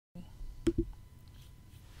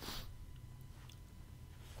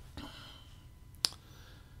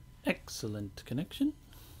Excellent connection.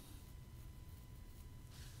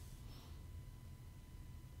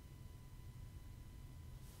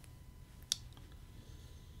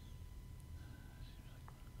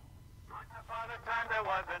 Once upon a time there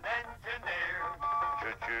was an engineer.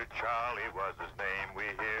 Choo-choo Charlie was his name, we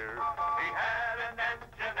hear. He had an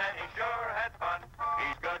engine and he sure had fun.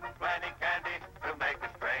 He's good and plenty candy to make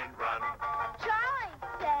his train run. Charlie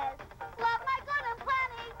says, love my good and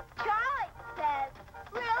plenty. Charlie says,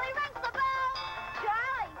 really rings the bell.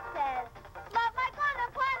 Charlie says, love my good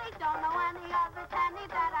and plenty. Don't know any other candy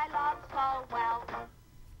that I love so well.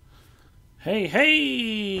 Hey,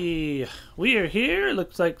 hey! We are here.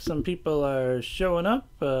 Looks like some people are showing up.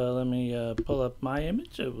 Let me pull up my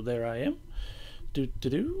image. Oh, there I am.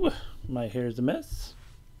 Do. My hair's a mess.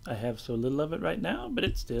 I have so little of it right now, but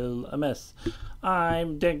it's still a mess.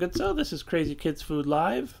 I'm Dan Goodsoe. This is Krazy Kids Food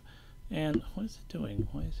Live. And what is it doing?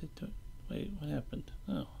 Why is it doing? Wait, what happened?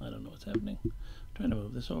 Oh, I don't know what's happening. I'm trying to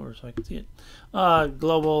move this over so I can see it.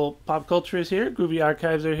 Global Pop Culture is here. Groovy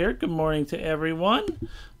Archives are here. Good morning to everyone.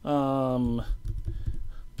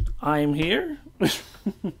 I'm here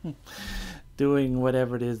doing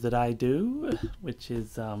whatever it is that I do, which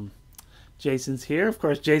is Jason's here. Of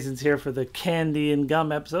course, Jason's here for the Candy and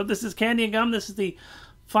Gum episode. This is Candy and Gum. This is the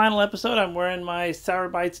final episode. I'm wearing my Sour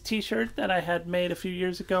Bites t-shirt that I had made a few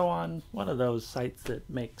years ago on one of those sites that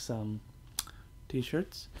makes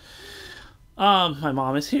t-shirts. My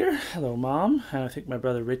mom is here. Hello, Mom. I think my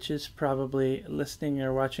brother Rich is probably listening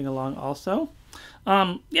or watching along also.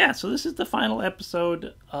 Yeah, so this is the final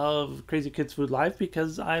episode of Krazy Kids Food Live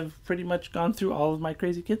because I've pretty much gone through all of my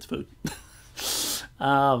Krazy Kids food.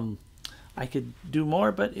 I could do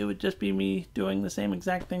more, but it would just be me doing the same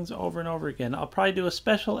exact things over and over again. I'll probably do a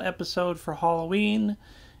special episode for Halloween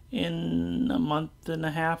in a month and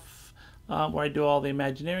a half where I do all the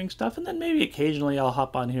Imagineering stuff, and then maybe occasionally I'll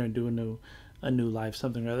hop on here and do a new live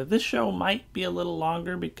something or other. This show might be a little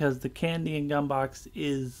longer because the Candy and Gum box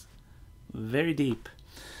is very deep,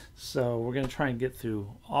 so we're going to try and get through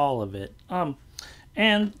all of it.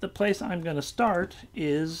 And the place I'm going to start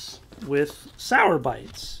is with Sour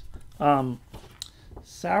Bites.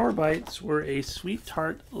 Sour Bites were a sweet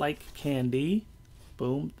tart like candy.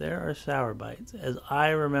 Boom, there are Sour Bites as I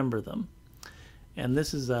remember them. And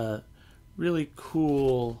this is a really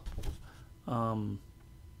cool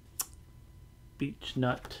beech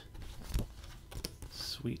nut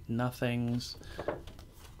sweet nothings. I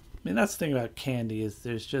mean, that's the thing about candy is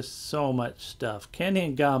there's just so much stuff. Candy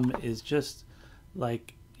and Gum is just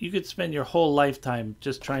like you could spend your whole lifetime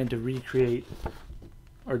just trying to recreate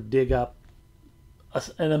or dig up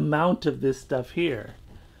an amount of this stuff here.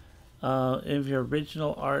 If your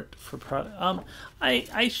original art for product,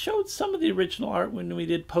 I showed some of the original art when we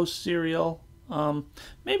did post cereal.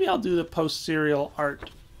 Maybe I'll do the post cereal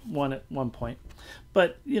art one at one point.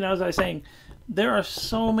 But you know, as I was saying, there are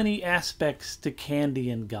so many aspects to Candy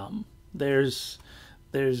and Gum. There's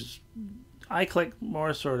I collect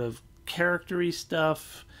more sort of character-y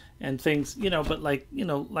stuff and things, you know, but like, you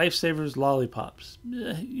know, Lifesavers lollipops.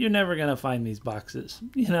 You're never going to find these boxes,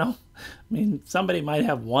 you know? I mean, somebody might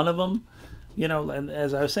have one of them, you know, and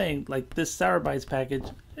as I was saying, like this Sour Bites package,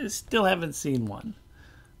 I still haven't seen one.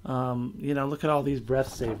 You know, look at all these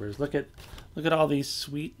breath savers. Look at all these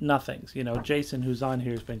sweet nothings. You know, Jason, who's on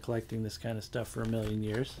here, has been collecting this kind of stuff for a million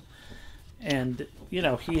years. And, you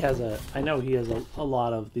know, I know he has a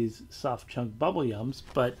lot of these soft chunk bubble yums,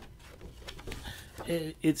 but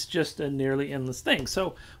it's just a nearly endless thing.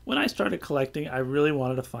 So when I started collecting, I really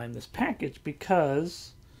wanted to find this package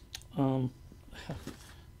because I've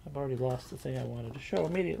already lost the thing I wanted to show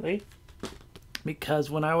immediately. Because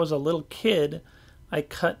when I was a little kid, I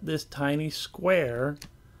cut this tiny square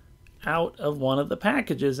out of one of the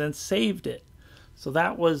packages and saved it. So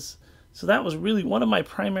that was really one of my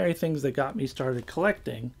primary things that got me started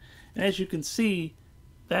collecting. And as you can see,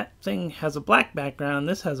 that thing has a black background,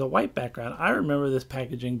 this has a white background. I remember this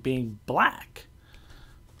packaging being black.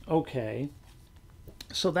 Okay,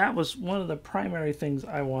 so that was one of the primary things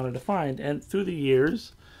I wanted to find. And through the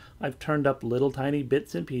years, I've turned up little tiny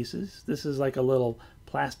bits and pieces. This is like a little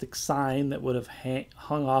plastic sign that would have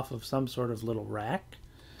hung off of some sort of little rack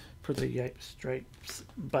for the Yipe Stripes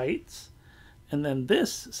Bites. And then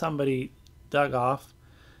this somebody dug off,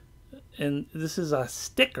 and this is a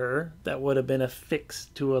sticker that would have been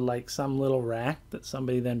affixed to like some little rack that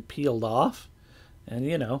somebody then peeled off. And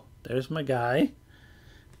you know, there's my guy.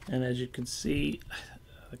 And as you can see,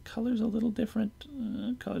 the color's a little different.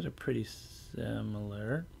 Colors are pretty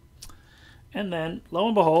similar. And then, lo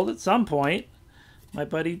and behold, at some point, my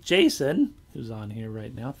buddy Jason, who's on here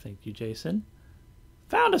right now, thank you, Jason,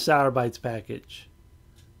 found a Sour Bites package.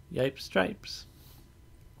 Yipes Stripes.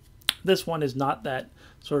 This one is not that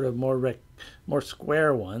sort of more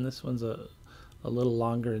square one. This one's a little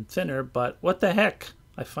longer and thinner, but what the heck?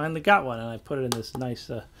 I finally got one, and I put it in this nice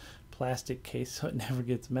plastic case so it never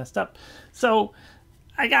gets messed up. So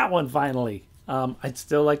I got one finally. I'd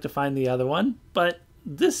still like to find the other one, but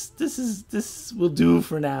this will do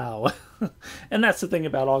for now. And that's the thing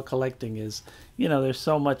about all collecting is, you know, there's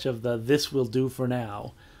so much of the this will do for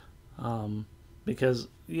now. Because,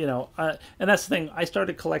 you know, and that's the thing, I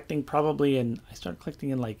started collecting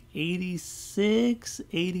in like 86,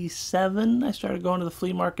 87. I started going to the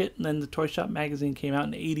flea market, and then the Toy Shop magazine came out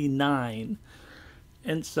in 89.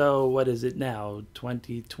 And so what is it now?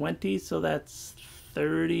 2020, so that's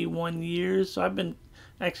 31 years. So I've been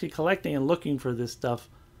actually collecting and looking for this stuff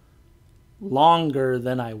longer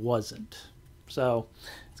than I wasn't. So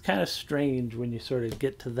it's kind of strange when you sort of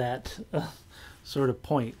get to that sort of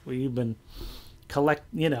point where you've been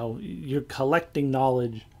your collecting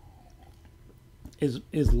knowledge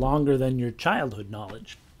is longer than your childhood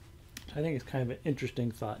knowledge. I think it's kind of an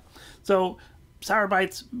interesting thought. So Sour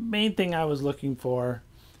Bites, main thing I was looking for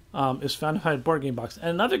is found in a board game box. And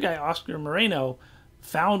another guy, Oscar Moreno,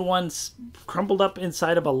 found one crumpled up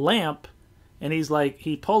inside of a lamp, and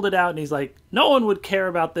he pulled it out, and he's like, no one would care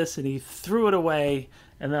about this, and he threw it away.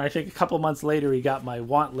 And then I think a couple months later he got my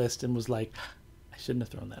want list and was like, I shouldn't have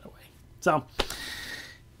thrown that away. So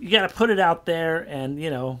you got to put it out there, and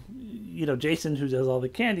you know, Jason, who does all the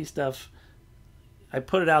candy stuff, I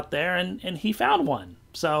put it out there, and he found one.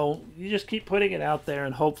 So you just keep putting it out there,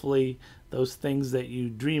 and hopefully those things that you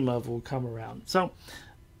dream of will come around. So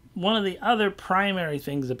one of the other primary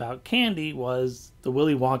things about candy was the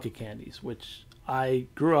Willy Wonka candies, which I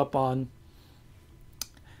grew up on,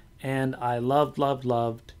 and I loved.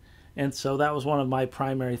 And so that was one of my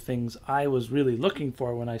primary things I was really looking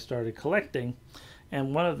for when I started collecting.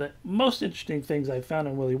 And one of the most interesting things I found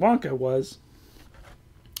in Willy Wonka was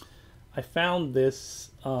I found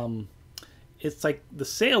this, it's like the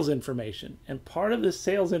sales information. And part of the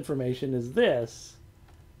sales information is this,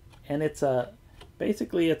 and it's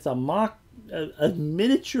basically it's a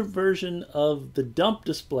miniature version of the dump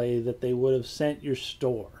display that they would have sent your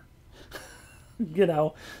store. You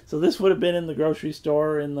know, so this would have been in the grocery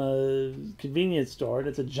store, in the convenience store, and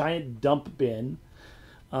it's a giant dump bin.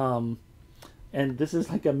 And this is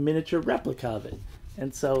like a miniature replica of it.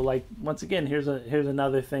 And so, like, once again, here's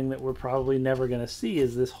another thing that we're probably never going to see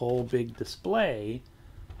is this whole big display.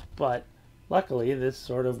 But luckily, this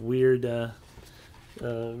sort of weird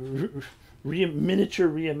miniature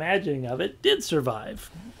reimagining of it did survive.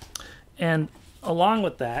 And along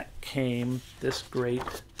with that came this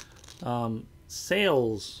great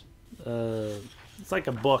sales. It's like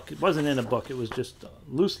a book. It wasn't in a book. It was just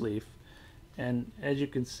loose leaf. And as you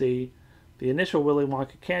can see, the initial Willy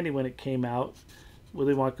Wonka candy, when it came out,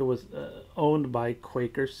 Willy Wonka was owned by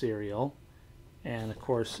Quaker Cereal, and of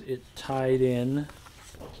course it tied in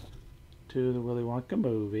to the Willy Wonka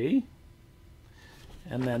movie.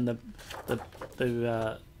 And then the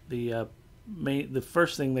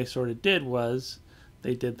first thing they sort of did was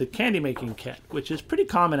they did the candy making kit, which is pretty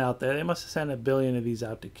common out there. They must have sent 1 billion of these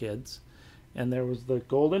out to kids. And there was the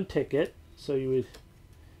golden ticket, so you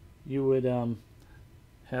would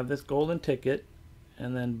have this golden ticket,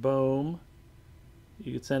 and then boom,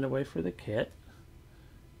 you could send it away for the kit.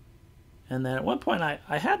 And then at one point I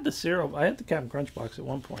had the cereal, I had the Captain Crunch box at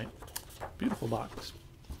one point. Beautiful box.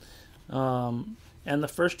 And the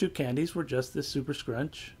first two candies were just the Super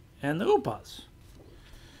Scrunch and the Oompas.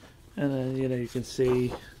 And then, you know, you can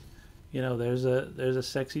see, you know, there's a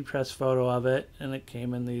sexy press photo of it, and it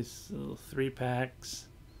came in these little 3-packs.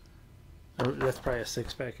 Or that's probably a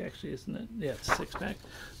 6-pack, actually, isn't it? Yeah, it's a 6-pack.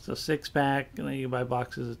 So 6-pack, and then you buy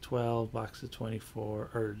boxes of 12, boxes of 24,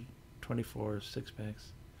 or 24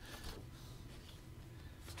 6-packs.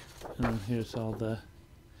 And here's all the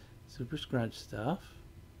Super Scrunch stuff.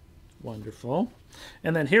 Wonderful.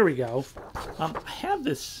 And then here we go. I have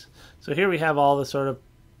this. So here we have all the sort of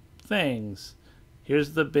things.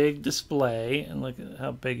 Here's the big display, and look at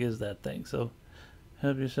how big is that thing. So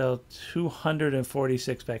have yourself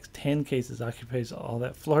 246 packs, 10 cases occupies all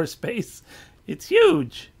that floor space. It's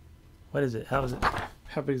huge. What is it? How is it?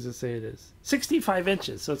 How big does it say it is? 65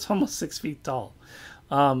 inches, so it's almost 6 feet tall.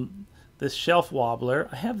 This shelf wobbler,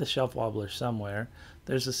 I have the shelf wobbler somewhere.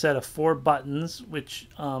 There's a set of 4 buttons which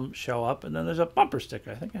show up, and then there's a bumper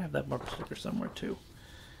sticker. I think I have that bumper sticker somewhere too.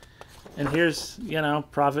 And here's, you know,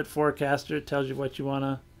 profit forecaster. It tells you what you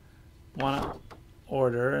wanna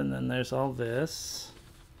order, and then there's all this.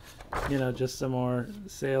 You know, just some more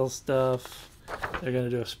sales stuff. They're gonna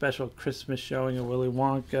do a special Christmas showing of Willy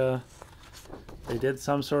Wonka. They did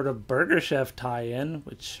some sort of Burger Chef tie-in,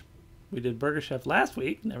 which we did Burger Chef last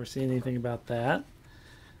week. Never seen anything about that.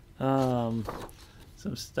 Some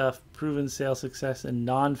stuff, proven sales success in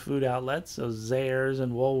non-food outlets, so Zayre's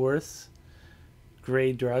and Woolworths,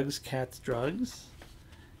 Grey Drugs, Cat's Drugs,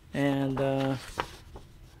 and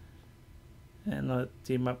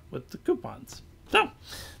team up with the coupons. So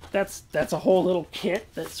that's a whole little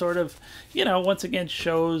kit that sort of, once again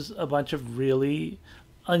shows a bunch of really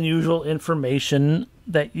unusual information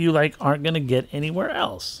that you aren't going to get anywhere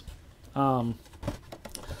else. So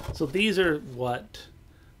these are what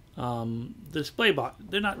display box.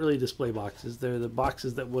 They're not really display boxes. They're the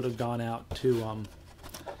boxes that would have gone out to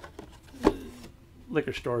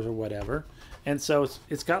liquor stores or whatever. And so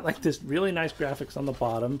it's got this really nice graphics on the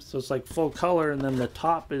bottom. So it's full color, and then the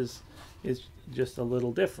top is just a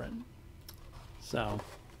little different. So,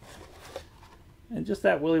 and just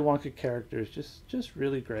that Willy Wonka character is just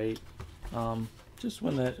really great. Just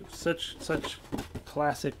when such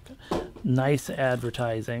classic, nice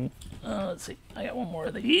advertising. Let's see, I got one more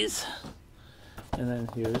of these, and then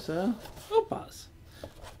here's Opas.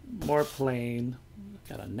 More plain.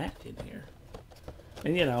 Got a gnat in here.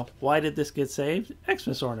 And why did this get saved?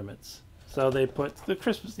 Xmas ornaments. So they put the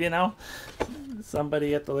Christmas.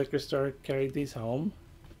 Somebody at the liquor store carried these home,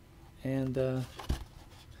 and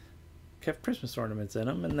kept Christmas ornaments in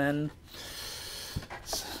them, and then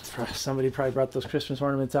somebody probably brought those Christmas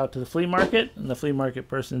ornaments out to the flea market, and the flea market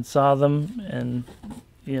person saw them, and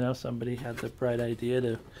somebody had the bright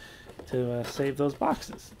idea to save those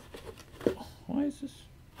boxes. Why is this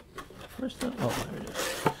first one? Oh, there it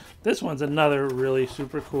is. This one's another really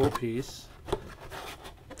super cool piece.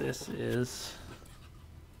 This is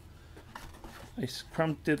a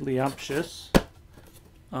scrumptiddlyumptious,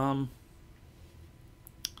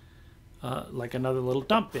 like another little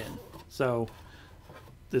dump bin. So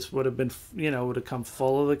this would have been, would have come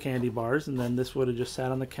full of the candy bars, and then this would have just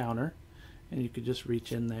sat on the counter, and you could just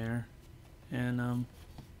reach in there and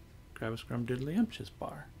grab a scrumptiddlyumptious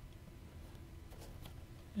bar.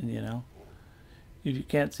 And if you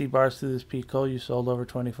can't see bars through this peak hole, you sold over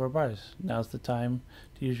 24 bars. Now's the time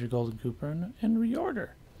to use your golden coupon and reorder.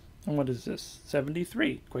 And what is this?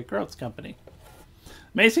 73, Quaker Oats Company.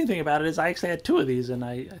 Amazing thing about it is I actually had 2 of these, and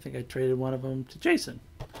I think I traded one of them to Jason.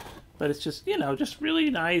 But it's just, just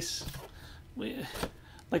really nice. What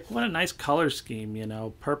a nice color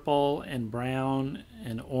scheme, purple and brown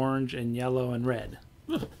and orange and yellow and red.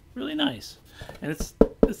 Ugh, really nice. And this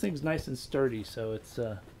thing's nice and sturdy, so it's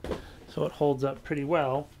so it holds up pretty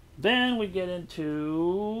well. Then we get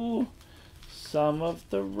into some of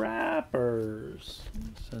the wrappers.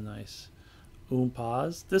 It's a nice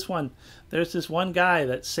Oompas. This one, there's this one guy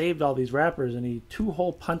that saved all these wrappers, and he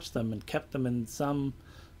 2-hole punched them and kept them in some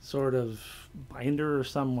sort of binder or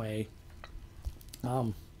some way.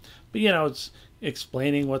 But it's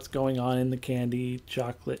explaining what's going on in the candy,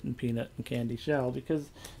 chocolate and peanut and candy shell, because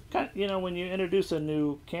when you introduce a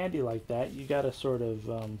new candy like that, you got to sort of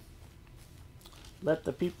let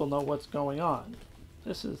the people know what's going on.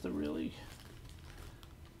 This is the really...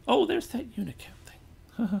 Oh, there's that Unicap thing.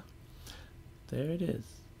 There it is.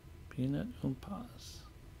 Peanut Oompas.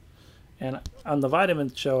 And on the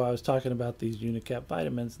vitamin show, I was talking about these Unicap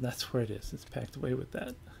vitamins, and that's where it is. It's packed away with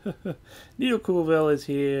that. Needle Coolville is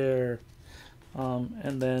here.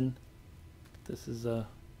 And then this is a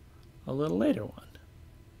little later one.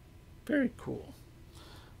 Very cool.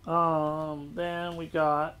 Then we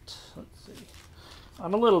got, let's see.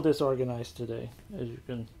 I'm a little disorganized today, as you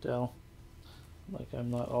can tell. I'm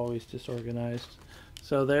not always disorganized.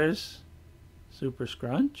 So there's Super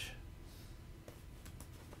Scrunch.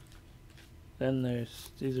 Then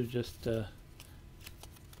these are just, let's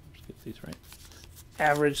get these right.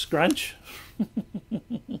 Average Scrunch.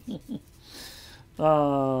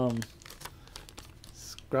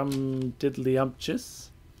 Scrumptiddlyumptious.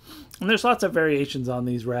 And there's lots of variations on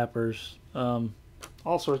these wrappers.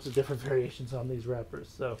 All sorts of different variations on these wrappers.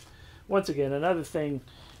 So, once again, another thing,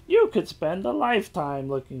 you could spend a lifetime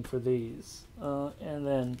looking for these. And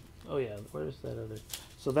then, oh yeah, where's that other?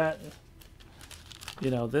 So that,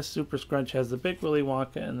 this Super Scrunch has the big Willy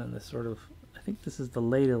Wonka, and then this sort of, I think this is the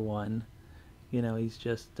later one. He's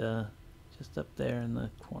just up there in the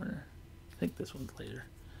corner. I think this one's later.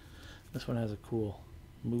 This one has a cool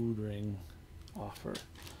mood ring offer.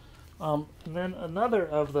 And then another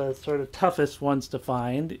of the sort of toughest ones to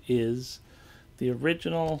find is the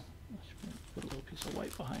original. I should put a little piece of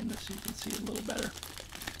white behind this so you can see it a little better.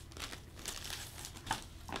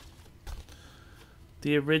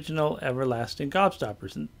 The original Everlasting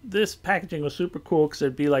Gobstoppers. And this packaging was super cool because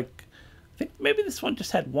it'd be I think maybe this one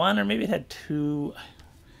just had 1, or maybe it had 2.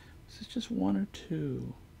 this just one or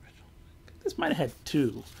two? This might have had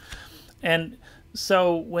two. And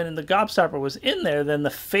so when the gobstopper was in there, then the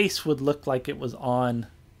face would look like it was on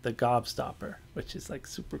the gobstopper, which is like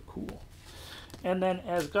super cool. And then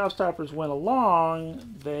as gobstoppers went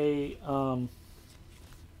along, they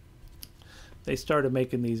started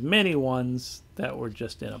making these mini ones that were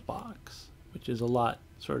just in a box, which is a lot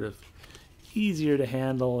sort of easier to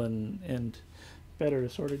handle and better to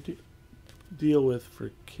sort of deal with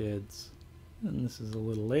for kids. And this is a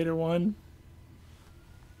little later one.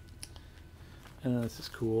 And this is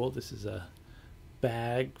cool. This is a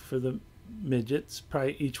bag for the midgets.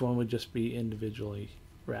 Probably each one would just be individually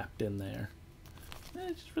wrapped in there. And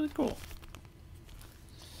it's just really cool.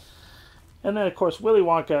 And then, of course, Willy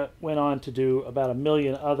Wonka went on to do about a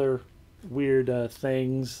million other weird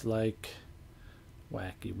things like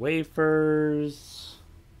wacky wafers,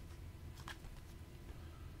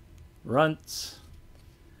 runts,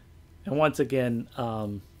 and once again,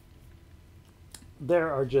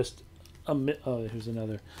 there are just oh, here's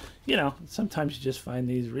another. You know, sometimes you just find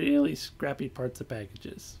these really scrappy parts of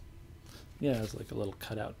packages. Yeah, it's like a little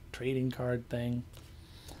cutout trading card thing.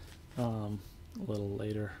 A little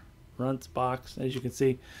later, runts box. As you can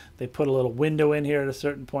see, they put a little window in here at a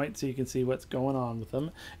certain point so you can see what's going on with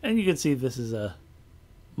them. And you can see this is a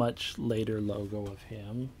much later logo of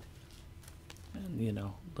him. And, you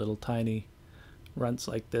know, little tiny runts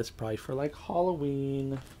like this, probably for like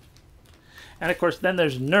Halloween. And of course, then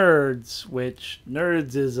there's nerds, which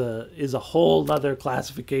nerds is a whole other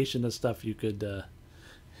classification of stuff you could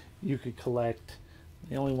collect.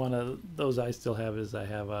 The only one of those I still have is I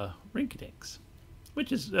have a Rinky-Dinks,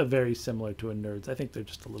 which is very similar to a nerds. I think they're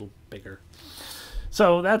just a little bigger.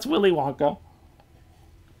 So that's Willy Wonka.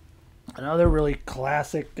 Another really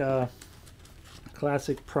classic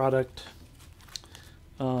product.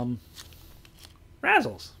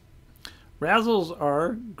 Razzles. Razzles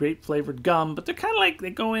are grape flavored gum, but they're kind of like, they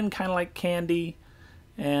go in kind of like candy,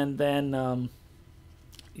 and then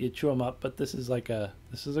you chew them up. But this is like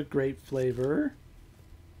this is a grape flavor.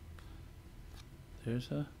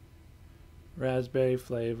 There's a raspberry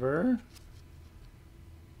flavor.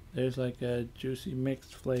 There's like a juicy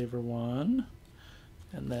mixed flavor one,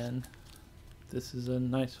 and then this is a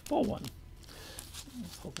nice full one.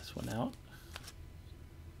 Let's pull this one out.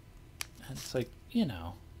 And it's like, you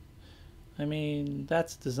know, I mean,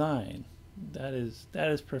 that's design. That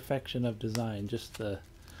is perfection of design. Just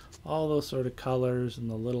all those sort of colors and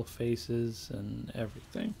the little faces and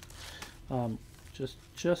everything.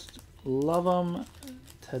 Just love them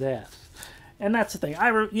to death. And that's the thing. I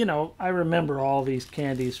remember all these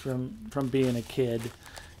candies from being a kid,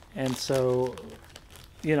 and so,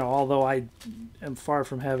 you know, although I am far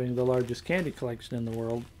from having the largest candy collection in the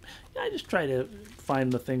world, I just try to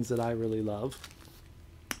find the things that I really love.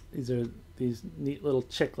 These are these neat little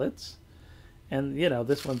chiclets, and you know,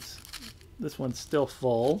 this one's still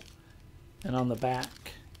full, and on the back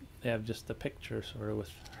they have just the picture sort of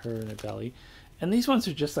with her in her belly, and these ones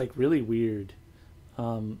are just like really weird.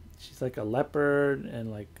 She's like a leopard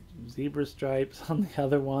and like zebra stripes on the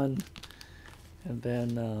other one, and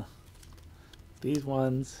then these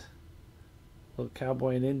ones, little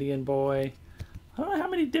cowboy and Indian boy. I don't know how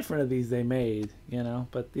many different of these they made, you know,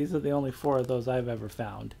 but these are the only 4 of those I've ever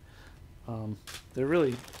found. They're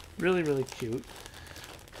really, really, really cute.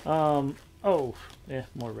 Oh, yeah,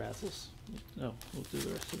 more Razzles. No, we'll do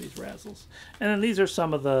the rest of these Razzles. And then these are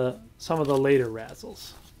some of the later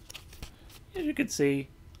Razzles. As you can see,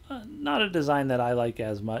 not a design that I like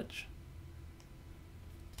as much,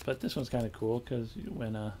 but this one's kind of cool because you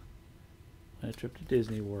went on a trip to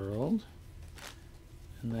Disney World,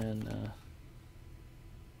 and then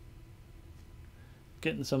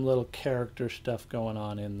getting some little character stuff going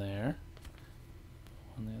on in there.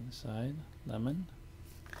 On the other side, lemon,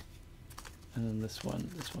 and then this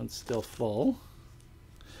one's still full.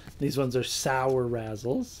 These ones are sour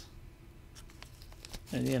Razzles,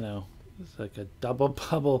 and you know, it's like a double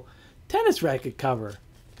bubble tennis racket cover.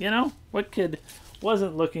 You know, what kid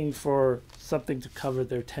wasn't looking for something to cover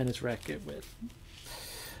their tennis racket with?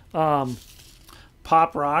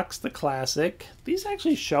 Pop Rocks, the classic. These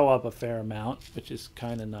actually show up a fair amount, which is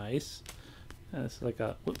kind of nice. And it's like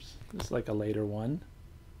a, whoops, this is like a later one.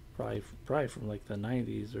 Probably from like the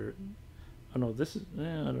 90s, or, oh no, this is, I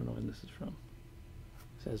don't know when this is from.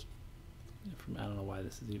 It says from, I don't know why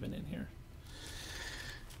this is even in here.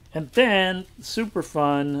 And then, super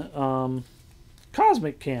fun,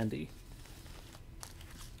 Cosmic Candy.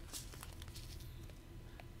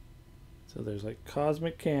 So there's like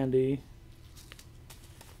Cosmic Candy.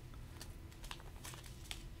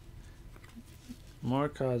 More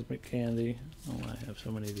cosmic candy. Oh, I have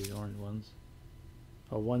so many of these orange ones.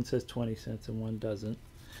 Oh, one says 20 cents and one doesn't.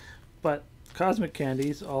 But cosmic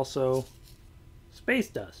candies, also space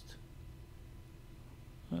dust.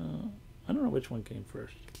 I don't know which one came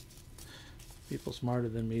first. People smarter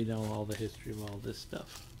than me know all the history of all this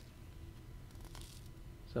stuff.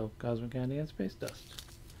 So cosmic candy and space dust.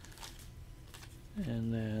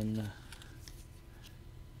 And then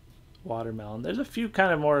watermelon. There's a few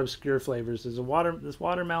kind of more obscure flavors. There's this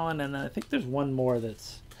watermelon, and then I think there's one more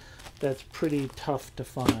that's pretty tough to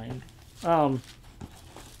find.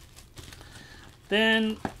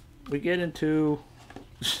 Then we get into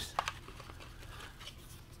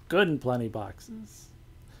Good and Plenty boxes.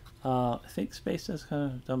 I think Space is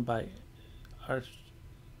kind of done by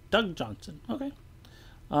Doug Johnson. Okay.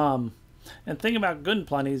 And the thing about Good and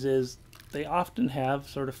Plenty's is they often have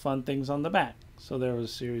sort of fun things on the back. So there was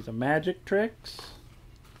a series of magic tricks,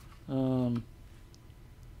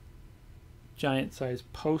 giant size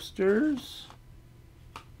posters,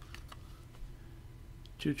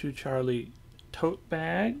 Choo Choo Charlie tote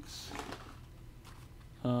bags,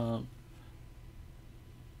 Oodle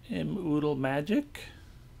Magic,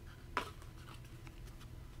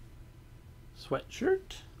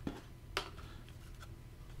 sweatshirt.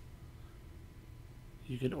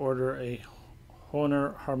 You could order a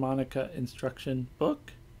Horner harmonica instruction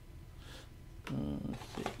book. Let's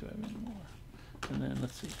see, do I have any more? And then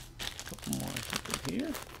let's see, a couple more I think in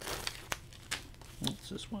here. What's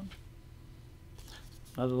this one?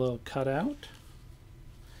 Another little cutout.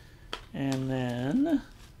 And then,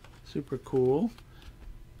 super cool,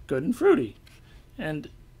 Good and Fruity. And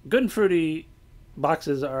Good and Fruity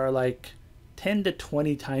boxes are like 10 to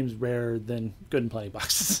 20 times rarer than Good and Plenty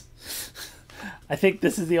boxes. I think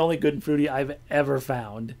this is the only Good and Fruity I've ever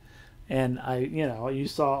found. And you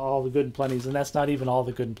saw all the Good and Plenties, and that's not even all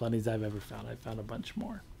the Good and Plenties I've ever found. I found a bunch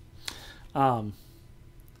more.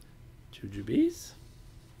 Jujubes.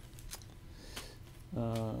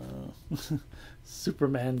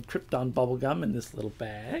 Superman Krypton bubblegum in this little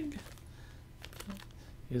bag.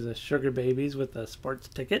 Here's a Sugar Babies with a sports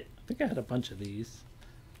ticket. I think I had a bunch of these.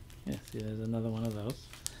 Yeah, see, there's another one of those.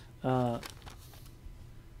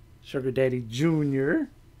 Sugar Daddy Jr.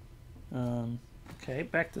 Okay,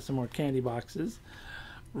 back to some more candy boxes.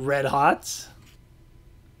 Red Hots.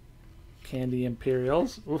 Candy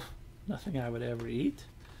Imperials. Oof, nothing I would ever eat.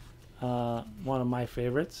 One of my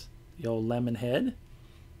favorites, the old Lemon Head.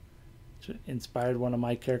 Which inspired one of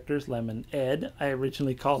my characters, Lemon Ed. I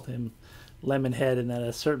originally called him Lemon Head, and then at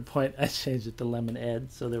a certain point I changed it to Lemon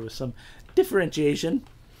Ed, so there was some differentiation.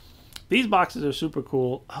 These boxes are super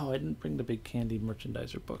cool. Oh, I didn't bring the big candy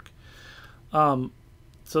merchandiser book.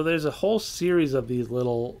 So there's a whole series of these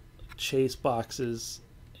little chase boxes,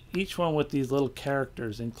 each one with these little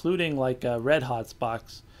characters, including like a Red Hots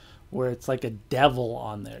box where it's like a devil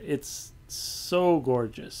on there. It's so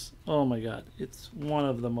gorgeous. Oh my god, it's one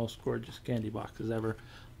of the most gorgeous candy boxes ever.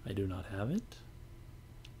 I do not have it.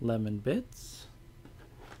 Lemon Bits.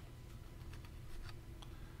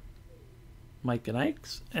 Mike and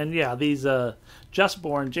Ike's. And yeah, these Just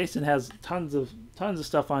Born, Jason has tons of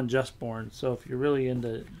stuff on Just Born, so if you're really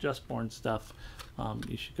into Just Born stuff,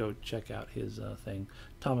 you should go check out his thing.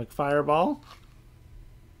 Atomic Fireball.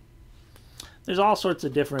 There's all sorts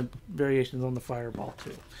of different variations on the Fireball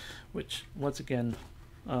too, which once again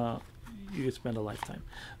you could spend a lifetime.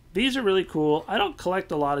 These are really cool. I don't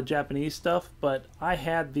collect a lot of Japanese stuff, but I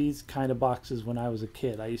had these kind of boxes when I was a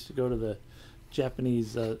kid. I used to go to the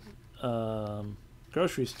Japanese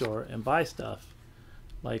grocery store and buy stuff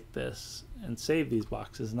like this and save these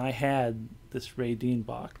boxes, and I had this Ray Dean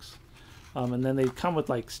box, and then they come with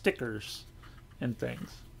like stickers and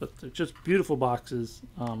things, but they're just beautiful boxes.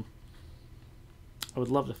 I would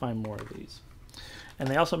love to find more of these. And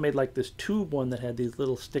they also made like this tube one that had these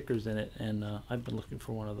little stickers in it, and I've been looking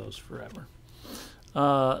for one of those forever.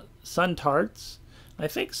 Sun Tarts. I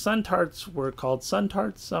think Sun Tarts were called Sun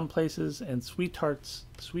Tarts some places, and Sweet Tarts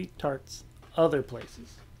other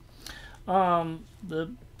places.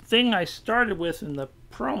 The thing I started with in the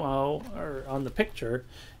promo, or on the picture,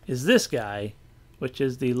 is this guy, which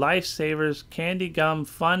is the Lifesavers Candy Gum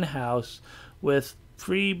Fun House with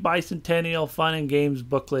free Bicentennial Fun and Games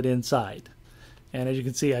booklet inside. And as you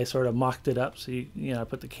can see, I sort of mocked it up, so I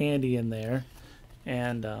put the candy in there,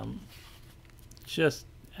 and just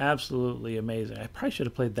absolutely amazing. I probably should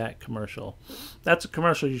have played that commercial. That's a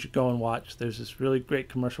commercial you should go and watch. There's this really great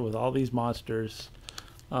commercial with all these monsters.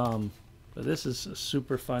 But this is a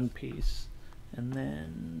super fun piece. And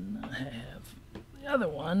then I have the other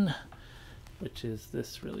one, which is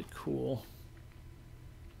this really cool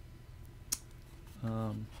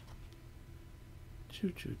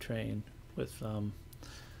choo-choo train with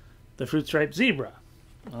the fruit striped zebra.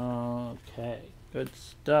 Okay, good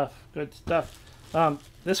stuff. Good stuff.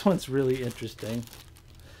 This one's really interesting.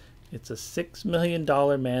 It's a $6 million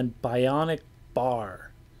man bionic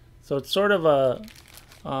bar. So it's sort of a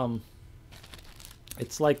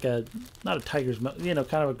it's like a, not a tiger's milk, you know,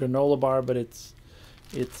 kind of a granola bar, but it's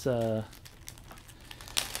got,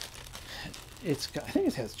 I think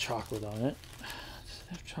it has chocolate on it. Does it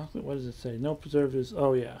have chocolate? What does it say? No preservatives.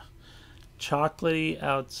 Oh yeah, chocolatey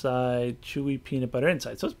outside, chewy peanut butter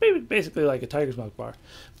inside. So it's basically like a tiger's milk bar.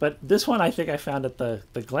 But this one I think I found at the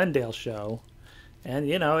Glendale show, and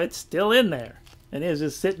you know it's still in there, and it was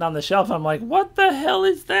just sitting on the shelf. I'm like, what the hell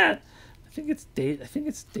is that? I think it's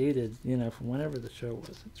dated, you know, from whenever the show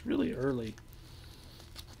was. It's really early.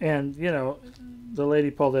 And, you know, the lady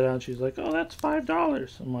pulled it out and she's like, oh, that's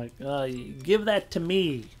 $5. I'm like, give that to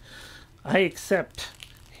me. I accept.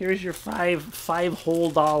 Here's your five whole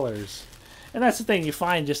dollars. And that's the thing, you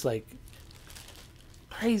find just like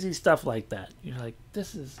crazy stuff like that. You're like,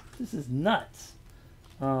 this is nuts.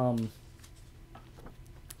 Nice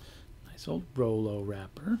old Rolo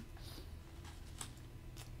wrapper.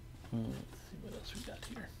 Let's see what else we got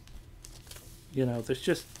here. You know, there's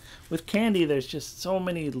just, with candy, there's just so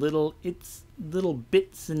many little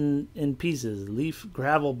bits and pieces. Leaf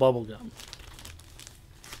gravel bubblegum.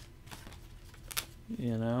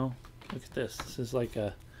 You know, look at this. This is like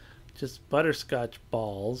just butterscotch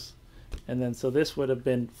balls. And then, so this would have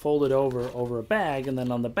been folded over a bag. And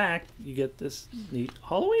then on the back, you get this neat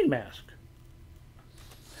Halloween mask.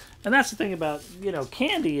 And that's the thing about, you know,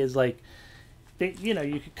 candy is like, you know,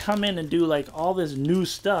 you could come in and do like all this new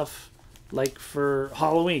stuff like for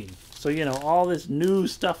Halloween. So, you know, all this new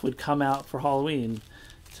stuff would come out for Halloween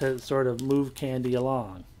to sort of move candy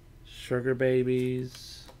along. Sugar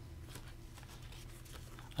babies.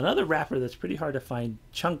 Another wrapper that's pretty hard to find,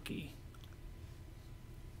 Chunky.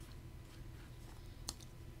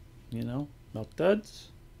 You know, Milk Duds.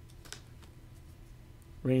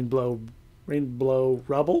 Rainbow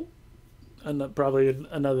Rubble. And probably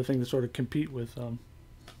another thing to sort of compete with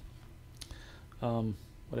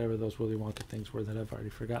whatever those Willy Wonka things were that I've already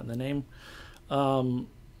forgotten the name. Not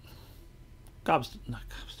Gobstoppers.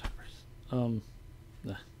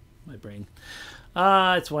 My brain.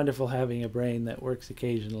 It's wonderful having a brain that works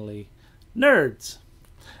occasionally. Nerds.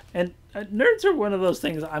 And nerds are one of those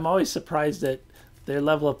things I'm always surprised at their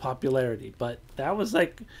level of popularity. But that was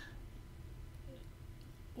like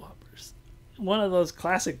one of those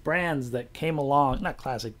classic brands that came along. Not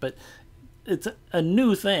classic, but it's a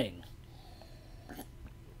new thing.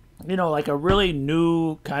 You know, like a really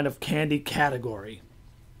new kind of candy category.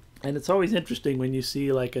 And it's always interesting when you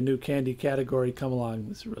see like a new candy category come along.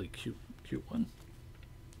 This is a really cute one.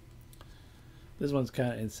 This one's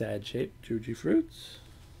kind of in sad shape. Juji Fruits.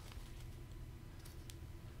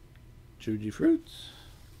 Juji Fruits.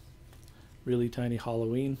 Really tiny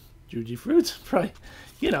Halloween Juji Fruits. Probably,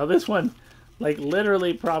 you know, this one like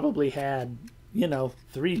literally probably had, you know,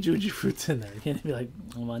 3 Juji Fruits in there. You'd be like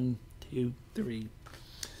 1, 2, 3.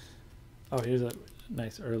 Oh, here's a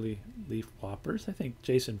nice early leaf whoppers. I think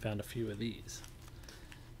Jason found a few of these.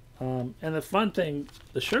 And the fun thing,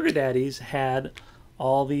 the Sugar Daddies had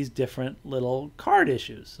all these different little card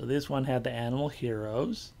issues. So this one had the Animal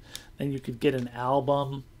Heroes. Then you could get an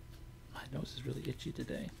album. My nose is really itchy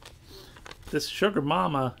today. This Sugar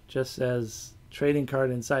Mama just says trading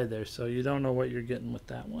card inside there, so you don't know what you're getting with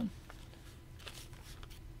that one.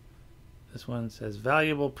 This one says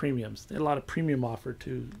valuable premiums. They had a lot of premium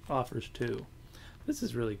offers too. This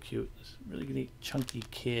is really cute. This really neat chunky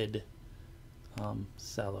kid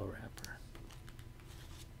cello wrapper.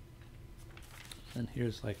 And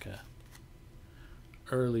here's like a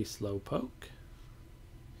early Slowpoke.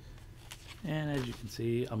 And as you can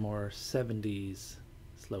see, a more 70s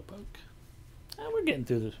Slowpoke. And we're getting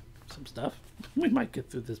through some stuff. We might get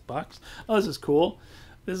through this box. Oh, this is cool.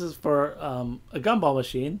 This is for a gumball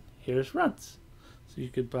machine. Here's Runts. So you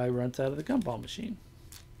could buy Runts out of the gumball machine.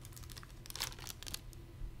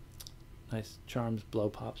 Nice Charms Blow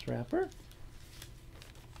Pops wrapper.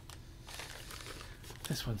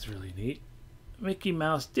 This one's really neat. Mickey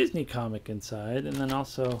Mouse Disney comic inside, and then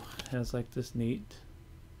also has like this neat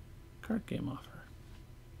card game offer.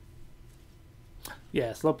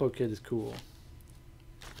 Yeah, Slowpoke Kid is cool.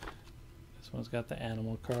 This one's got the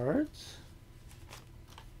animal cards.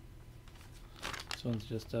 This one's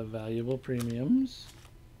just valuable premiums.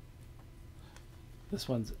 This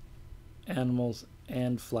one's animals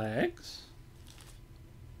and flags.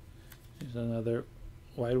 Here's another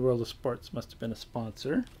Wide World of Sports, must have been a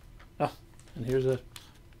sponsor. Oh, and here's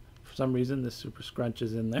for some reason, this Super Scrunch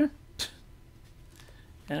is in there.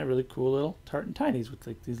 And a really cool little Tartan Tinies with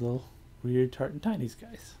like these little weird Tartan Tinies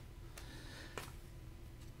guys.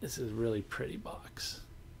 This is a really pretty box.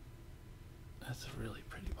 That's a really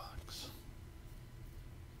pretty box.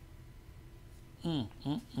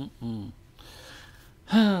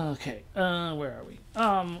 Okay, where are we?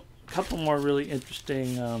 A couple more really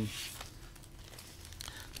interesting.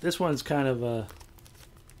 This one's kind of a.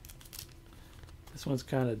 This one's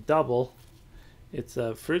kind of double. It's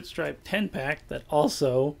a Fruit Stripe 10-pack that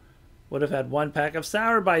also would have had 1 pack of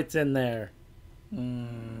Sour Bites in there.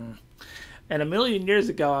 And a million years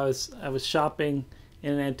ago, I was shopping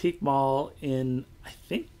in an antique mall in, I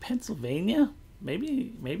think, Pennsylvania,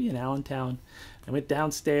 maybe in Allentown. I went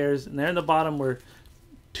downstairs, and there in the bottom were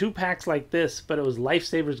 2 packs like this, but it was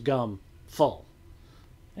Lifesavers gum, full.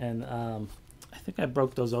 And I think I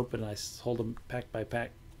broke those open, and I sold them pack by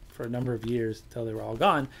pack for a number of years until they were all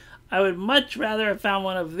gone. I would much rather have found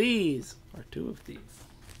one of these, or 2 of these.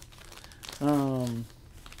 And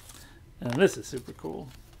this is super cool.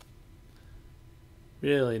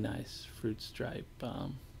 Really nice Fruit Stripe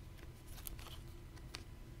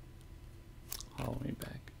Halloween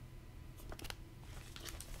bag.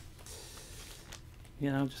 You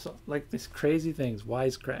know, just like these crazy things.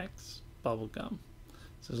 Wisecracks, bubble gum.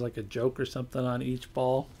 So there's like a joke or something on each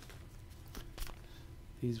ball.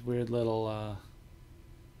 These weird little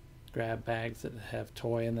grab bags that have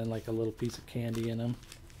toy and then like a little piece of candy in them.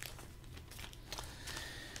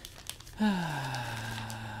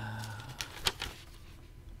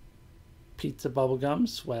 Pizza bubblegum,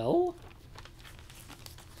 swell.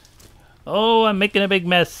 Oh, I'm making a big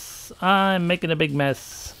mess. I'm making a big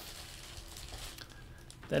mess.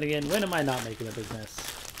 Then again, when am I not making a big mess?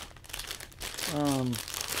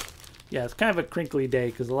 Yeah, it's kind of a crinkly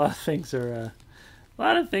day because a lot of things are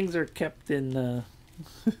kept in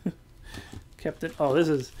kept in. Oh, this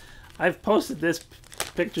is. I've posted this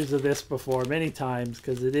pictures of this before many times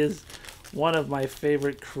because it is one of my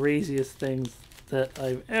favorite craziest things that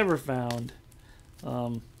I've ever found.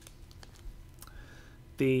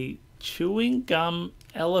 The chewing gum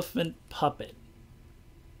elephant puppet.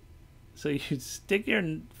 So you stick your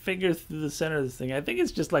finger through the center of this thing. I think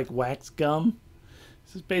it's just like wax gum.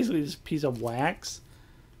 This is basically just a piece of wax.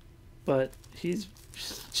 But he's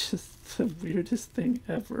just the weirdest thing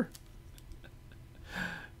ever.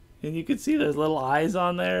 And you can see there's little eyes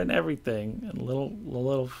on there and everything. And a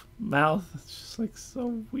little mouth. It's just like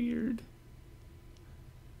so weird.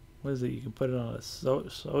 What is it? You can put it on a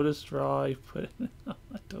soda straw. You put it I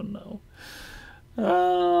don't know.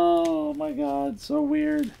 Oh my god. So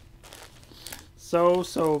weird. So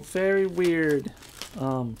very weird.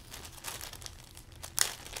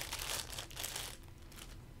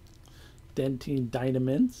 Dentine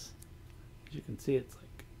Dynamints. As you can see, it's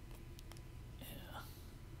like, yeah.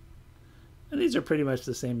 And these are pretty much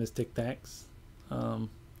the same as Tic Tacs,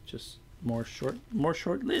 just more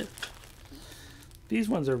short-lived. These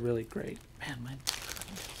ones are really great.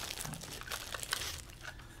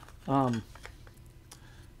 Man,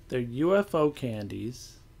 they're UFO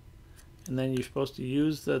candies, and then you're supposed to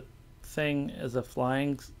use the thing as a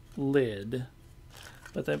flying lid.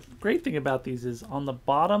 But the great thing about these is on the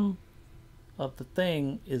bottom of the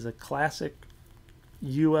thing is a classic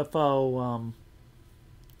UFO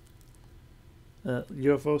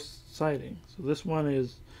UFO sighting. So this one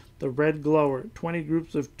is the red glower. 20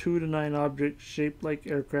 groups of 2 to 9 objects shaped like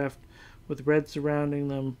aircraft with red surrounding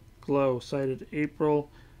them glow. Sighted April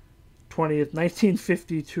 20th,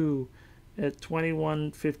 1952 at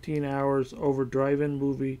 21:15 hours over drive-in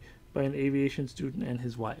movie by an aviation student and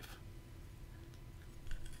his wife.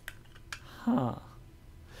 Huh.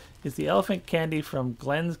 Is the elephant candy from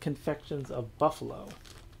Glenn's Confections of Buffalo.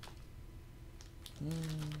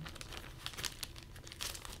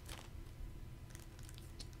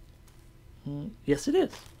 Yes, it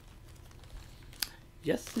is.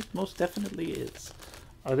 Yes, it most definitely is.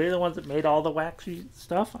 Are they the ones that made all the waxy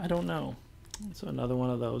stuff? I don't know. So another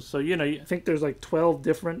one of those. So you know, I think there's like 12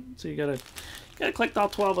 different. So you gotta collect all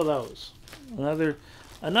 12 of those.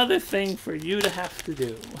 Another thing for you to have to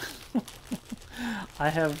do. I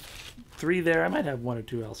have 3 there. I might have 1 or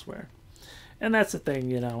 2 elsewhere. And that's the thing,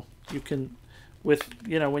 you know. You can,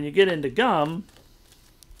 when you get into gum,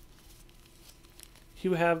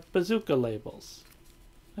 you have bazooka labels.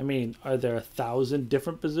 I mean, are there 1,000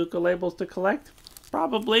 different bazooka labels to collect?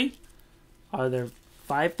 Probably. Are there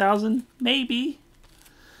 5,000? Maybe.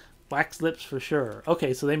 Wax lips for sure.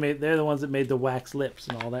 Okay, so they're the ones that made the wax lips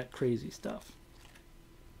and all that crazy stuff.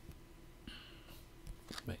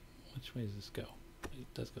 Wait, which way does this go?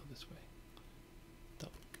 It does go this way. No,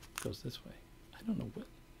 it goes this way. I don't know what.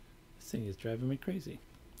 This thing is driving me crazy.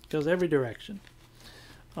 It goes every direction.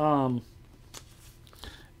 And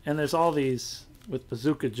there's all these with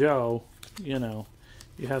Bazooka Joe, you know,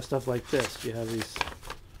 you have stuff like this. You have these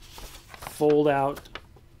fold out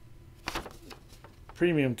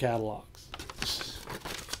premium catalogs.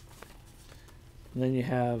 And then you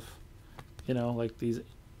have, you know, like these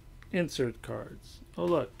insert cards. Oh,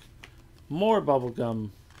 look, more bubblegum,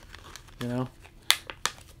 you know.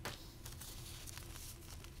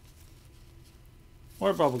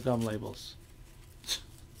 More bubblegum labels.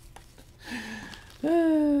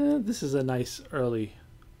 This is a nice early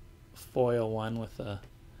foil one with a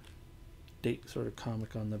date sort of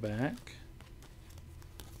comic on the back.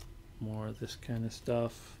 More of this kind of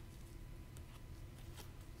stuff.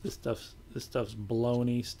 This stuff's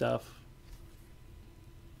baloney stuff.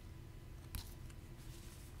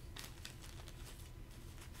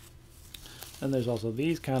 And there's also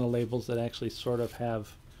these kind of labels that actually sort of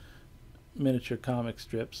have miniature comic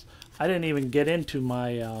strips. I didn't even get into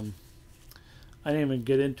my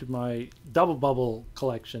double bubble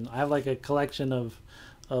collection. I have like a collection of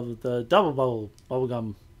the double bubble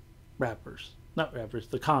bubblegum wrappers, not wrappers,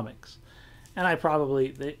 the comics. And I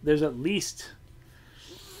probably there's at least,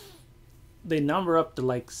 they number up to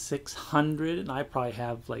like 600, and I probably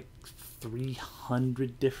have like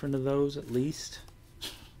 300 different of those at least.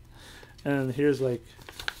 And here's like,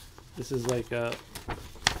 this is like the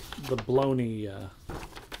Baloney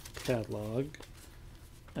catalog,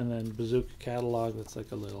 and then Bazooka catalog. That's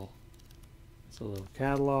like a little, it's a little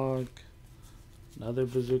catalog. Another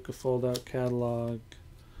Bazooka fold-out catalog.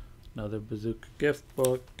 Another Bazooka gift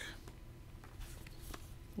book.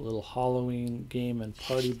 A little Halloween game and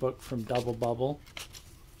party book from Double Bubble.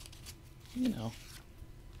 You know,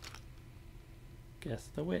 Guess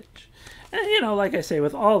the Witch. And, you know, like I say,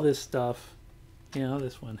 with all this stuff, you know,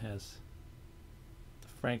 this one has the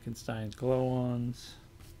Frankenstein glow-ons.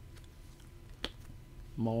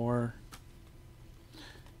 More.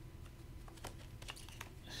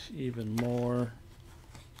 Even more.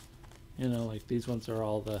 You know, like these ones are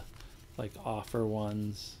all the, like, offer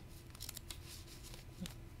ones.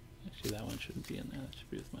 Actually, that one shouldn't be in there. That should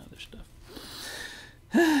be with my other stuff.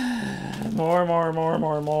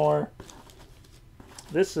 More.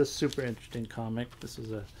 This is a super interesting comic. This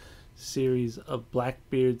is a series of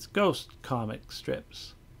Blackbeard's Ghost comic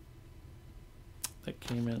strips that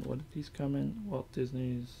came in. What did these come in? Walt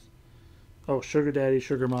Disney's. Oh, Sugar Daddy,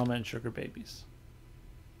 Sugar Mama, and Sugar Babies.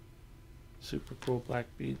 Super cool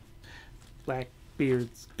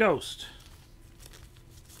Blackbeard's Ghost.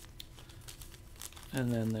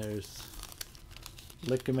 And then there's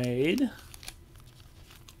Lick-O-Maid.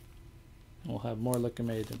 We'll have more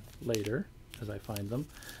Lick-O-Maid later as I find them.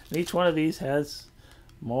 And each one of these has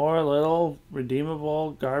more little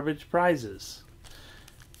redeemable garbage prizes.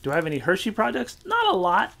 Do I have any Hershey products? Not a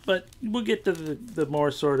lot, but we'll get to the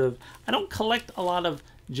more sort of... I don't collect a lot of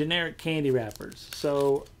generic candy wrappers.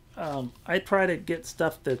 So I try to get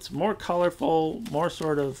stuff that's more colorful, more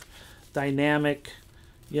sort of dynamic.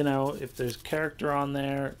 You know, if there's character on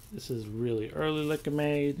there. This is really early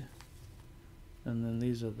Lick-O-Maid. And then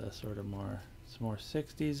these are the sort of more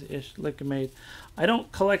 60s-ish Lick-O-Maid. I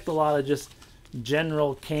don't collect a lot of just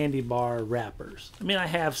general candy bar wrappers. I mean, I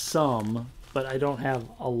have some, but I don't have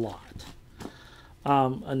a lot.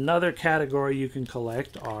 Another category you can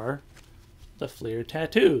collect are the Fleer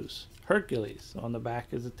tattoos. Hercules, on the back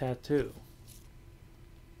is a tattoo.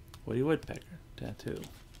 Woody Woodpecker tattoo.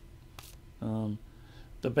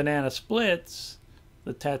 The Banana Splits,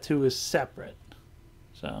 the tattoo is separate.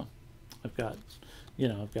 So I've got, you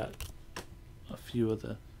know, I've got a few of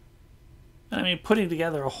the, I mean, putting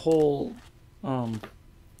together a whole,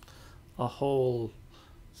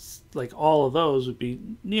 like all of those would be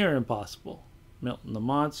near impossible. Milton the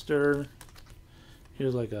Monster.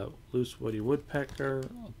 Here's like a loose Woody Woodpecker,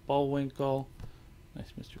 a Bullwinkle,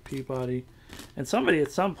 nice Mr. Peabody. And somebody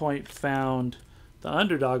at some point found the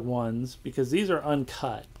Underdog ones because these are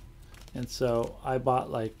uncut. And so I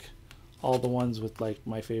bought like all the ones with like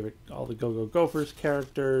my favorite, all the Go-Go Gophers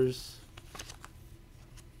characters.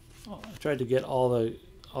 Oh, I tried to get all the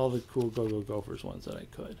cool Go-Go Gophers ones that I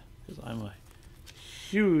could because I'm a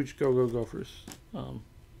huge Go-Go Gophers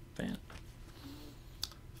fan.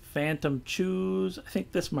 Phantom Chews. I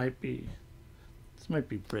think this might be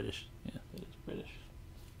British. Yeah, it is British.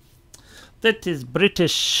 That is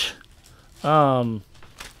British. As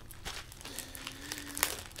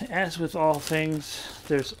with all things,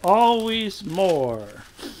 there's always more.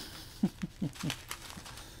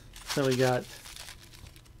 So we got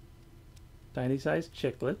tiny sized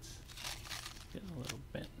Chiclets. Getting a little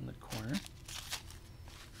bent in the corner.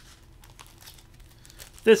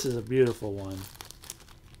 This is a beautiful one.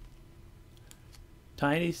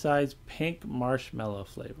 tiny size pink marshmallow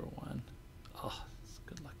flavor one. Oh, it's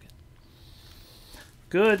good looking.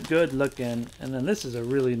 Good looking. And then this is a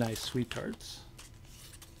really nice Sweet Tarts.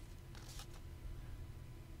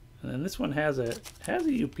 And then this one has a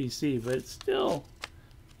UPC, but it's still,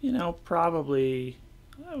 you know, probably,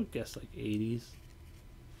 I would guess like 80s.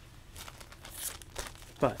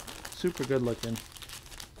 But super good looking.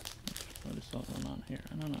 What is something on here?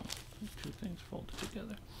 I don't know. Two things folded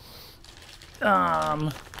together.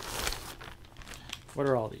 What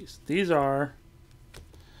are all these? These are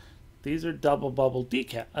double bubble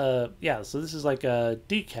decal. Yeah, so this is like a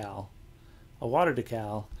decal, a water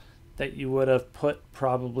decal that you would have put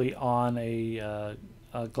probably on a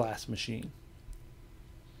glass machine.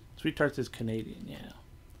 Sweet Tarts is Canadian, yeah.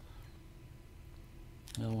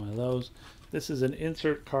 Another one of those. This is an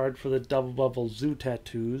insert card for the double bubble zoo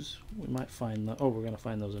tattoos. We might find the, oh, we're gonna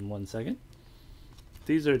find those in 1 second.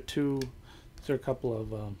 These are a couple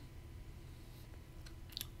of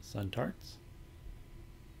Sun Tarts.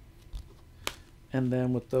 And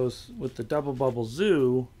then with the double bubble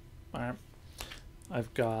zoo, I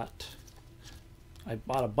bought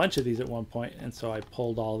a bunch of these at one point, and so I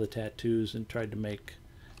pulled all the tattoos and tried to make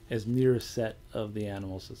as near a set of the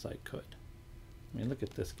animals as I could. I mean, look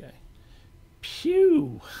at this guy.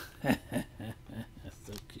 Pew! That's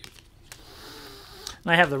so cute.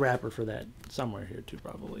 And I have the wrapper for that somewhere here too,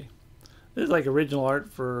 probably. This is like original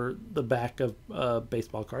art for the back of a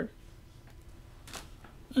baseball card.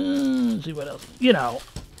 Let's see what else. You know.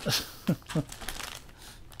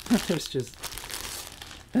 There's just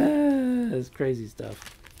this crazy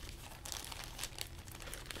stuff.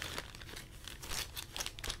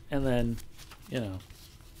 And then, you know,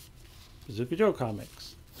 Bazooka Joe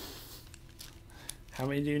comics. How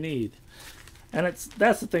many do you need? And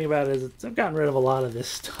that's the thing about it, is I've gotten rid of a lot of this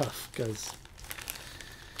stuff because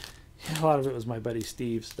a lot of it was my buddy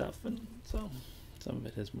Steve's stuff, and so some of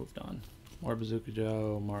it has moved on. More Bazooka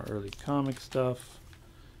Joe, more early comic stuff,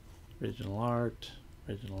 original art,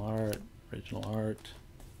 original art, original art,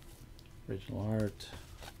 original art.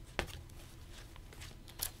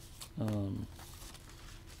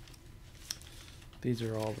 These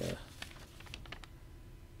are all the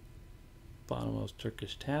Bonomo's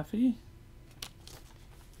Turkish Taffy.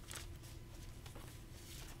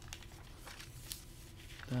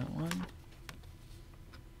 That one.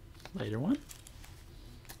 Later one.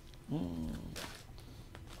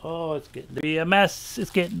 Oh, it's getting to be a mess.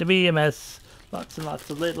 It's getting to be a mess. Lots and lots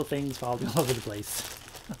of little things falling all over the place.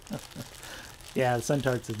 Yeah, the Sun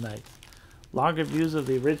Tarts is nice. Longer views of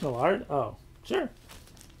the original art? Oh, sure.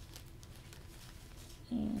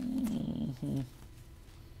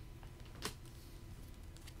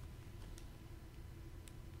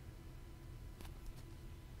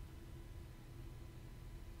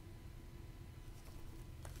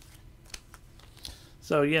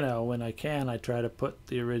 So, you know, when I can, I try to put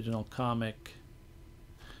the original comic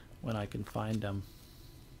when I can find them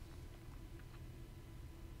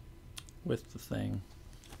with the thing.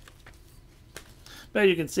 But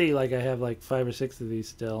you can see, like, I have like 5 or 6 of these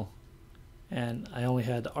still, and I only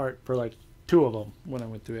had art for like 2 of them when I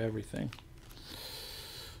went through everything.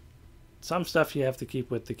 Some stuff you have to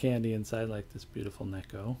keep with the candy inside, like this beautiful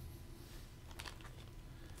Neko.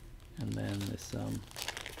 And then this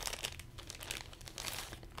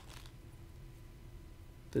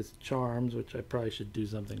Charms, which I probably should do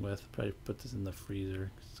something with. Probably put this in the freezer.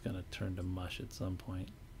 It's going to turn to mush at some point,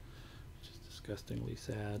 which is disgustingly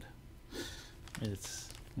sad. It's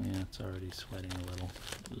already sweating a little.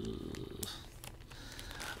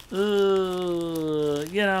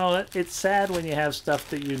 You know, it's sad when you have stuff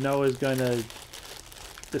that you know is going to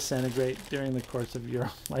disintegrate during the course of your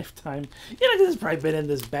lifetime. You know, 'cause it's probably been in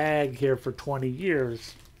this bag here for 20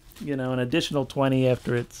 years. You know, an additional 20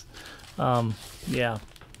 after it's, yeah.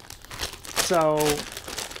 So,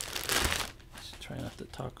 just try not to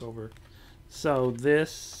talk over. So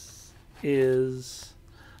this is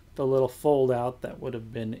the little fold out that would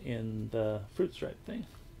have been in the fruit stripe thing.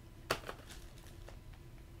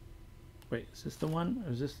 Wait, is this the one?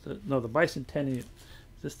 Or is this the, no, the bicentennial. Is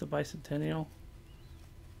this the bicentennial?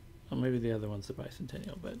 Oh, maybe the other one's the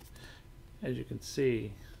bicentennial, but as you can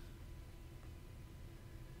see,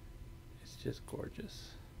 it's just gorgeous.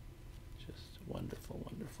 Just wonderful,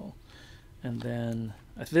 wonderful. And then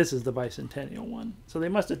this is the bicentennial one. So they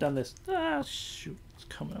must have done this. Ah, shoot, it's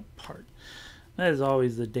coming apart. That is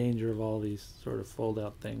always the danger of all these sort of fold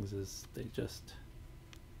out things, is they just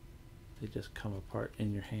come apart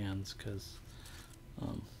in your hands, because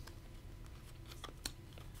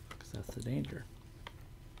that's the danger.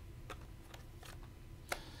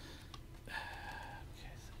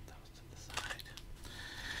 Okay, set those to the side.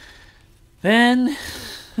 Then,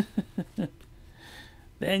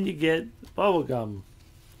 then you get bubblegum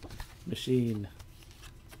machine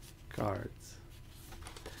cards,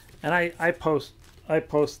 and I post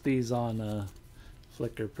these on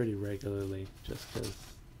Flickr pretty regularly just because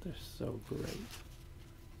they're so great.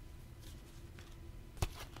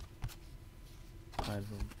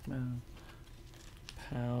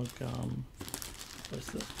 Pal gum. What's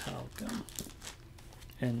the pal gum?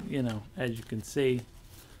 And you know, as you can see,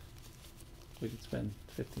 we could spend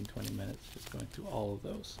 15-20 minutes just going through all of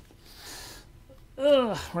those.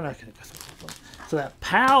 Ugh, we're not going to go through all of them. So that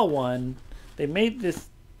PAL one, they made this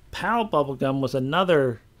PAL bubblegum was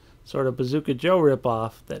another sort of Bazooka Joe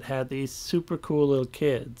ripoff that had these super cool little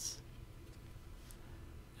kids.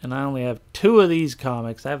 And I only have 2 of these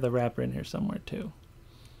comics. I have the wrapper in here somewhere too.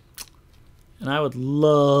 And I would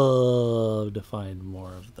love to find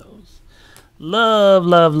more of those. Love,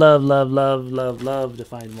 love, love, love, love, love, love to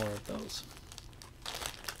find more of those.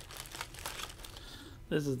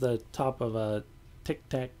 This is the top of a Tic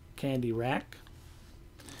Tac candy rack,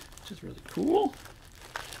 which is really cool.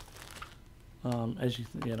 As you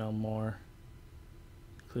know, more,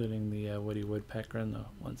 including the Woody Woodpecker and the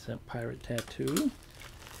 1-cent pirate tattoo.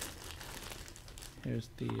 Here's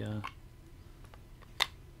the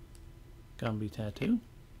Gumby tattoo.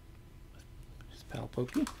 Here's Pal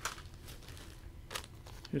Pokey.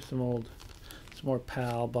 Here's some more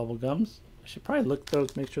Pal bubble gums. I should probably look at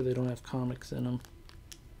those, make sure they don't have comics in them.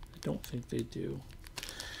 I don't think they do.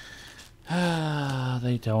 Ah,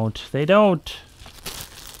 they don't. They don't.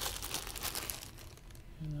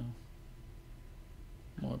 You know,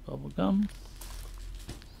 more bubble gum.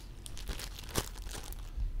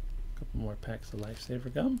 A couple more packs of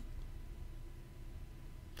Lifesaver gum.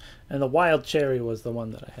 And the Wild Cherry was the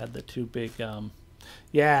one that I had the 2 big.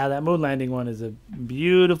 Yeah, that moon landing one is a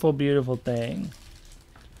beautiful, beautiful thing.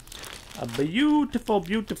 A beautiful,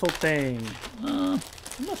 beautiful thing. I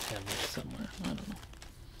must have this somewhere. I don't know.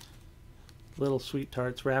 Little Sweet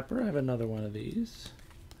Tarts wrapper. I have another one of these.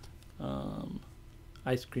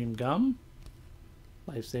 Ice cream gum.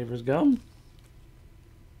 Lifesavers gum.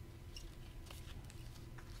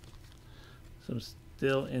 Some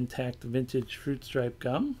still intact vintage Fruit Stripe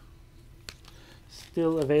gum.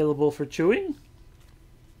 Still available for chewing.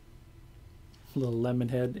 Little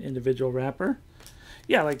Lemonhead individual wrapper.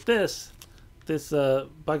 Yeah, like this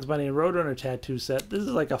Bugs Bunny and Roadrunner tattoo set. This is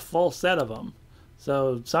like a full set of them.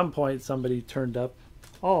 So at some point somebody turned up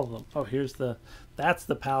all of them. Oh, that's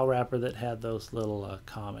the PAL wrapper that had those little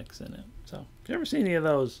comics in it. So if you ever see any of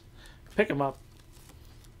those, pick them up.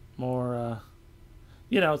 More,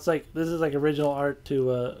 you know, it's like, this is like original art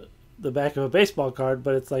to the back of a baseball card,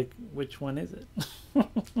 but it's like, which one is it?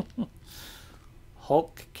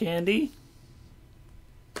 Hulk candy.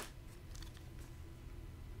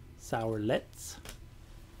 Sourlets.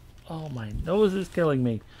 Oh, my nose is killing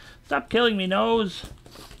me. Stop killing me, nose.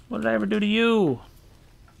 What did I ever do to you?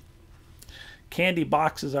 Candy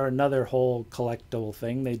boxes are another whole collectible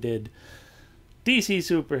thing. They did DC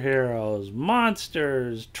superheroes,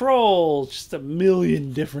 monsters, trolls, just a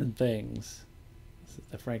million different things. This is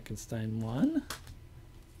the Frankenstein one.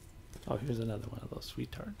 Oh, here's another one of those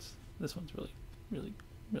Sweet Tarts. This one's really, really,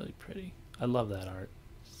 really pretty. I love that art.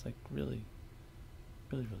 It's like really,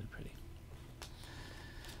 really, really pretty.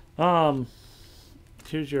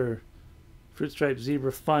 Here's your Fruit Stripe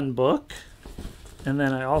Zebra Fun book. And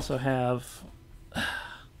then I also have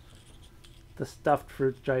the stuffed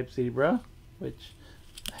Fruit Stripe Zebra, which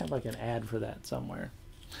I have like an ad for that somewhere.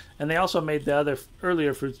 And they also made the other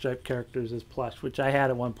earlier Fruit Stripe characters as plush, which I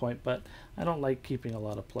had at one point, but I don't like keeping a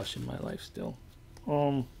lot of plush in my life still.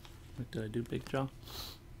 What did I do? Big Jaw?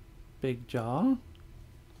 Big Jaw.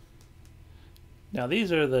 Now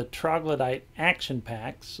these are the Troglodyte action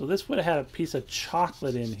packs. So this would have had a piece of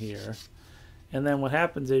chocolate in here. And then what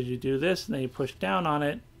happens is you do this and then you push down on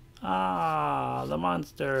it. Ah, the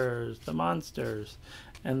monsters, the monsters.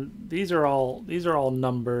 And these are all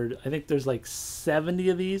numbered. I think there's like 70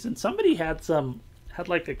 of these, and somebody had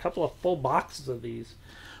like a couple of full boxes of these,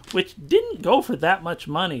 which didn't go for that much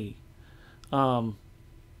money.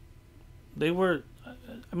 They were,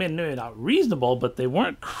 I mean, they're not reasonable, but they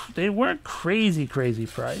weren't crazy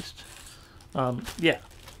priced. Yeah.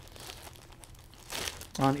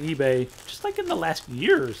 On eBay, just like in the last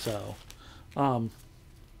year or so.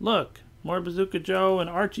 Look, more Bazooka Joe and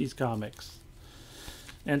Archie's comics.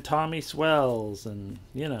 And Tommy Swells, and,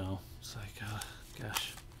 you know, it's like,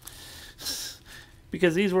 gosh.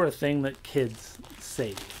 Because these were a thing that kids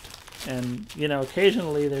saved. And, you know,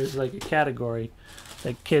 occasionally there's like a category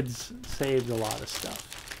that kids saved a lot of stuff.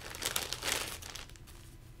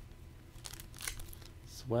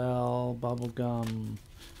 well. Bubble gum.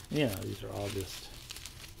 You know, these are all just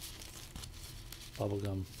bubble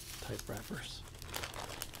gum type wrappers.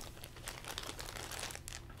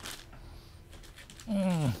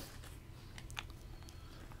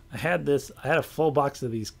 I had a full box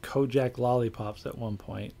of these Kojak lollipops at one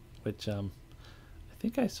point, which I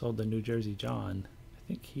think I sold to New Jersey John. I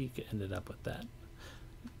think he ended up with that.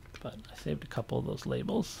 But I saved a couple of those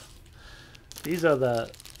labels. These are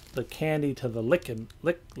the candy to the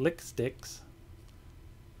lick sticks.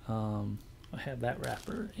 I have that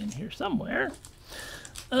wrapper in here somewhere.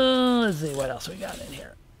 Let's see what else we got in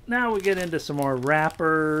here. Now we get into some more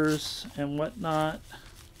wrappers and whatnot.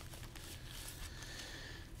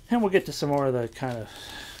 And we'll get to some more of the kind of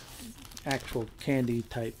actual candy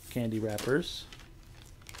type candy wrappers.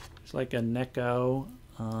 It's like a Necco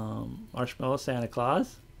Marshmallow Santa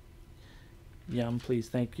Claus. Yum, please,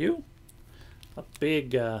 thank you. A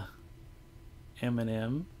big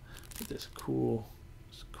M&M with this cool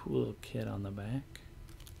little kid on the back.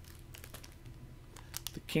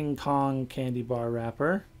 The King Kong candy bar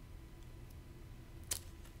wrapper.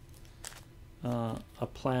 A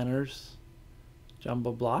Planters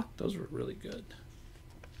Jumbo Block. Those were really good.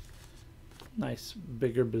 Nice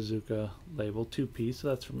bigger bazooka label, 2-piece, so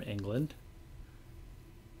that's from England.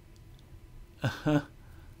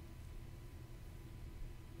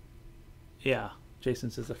 Yeah, Jason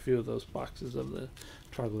says a few of those boxes of the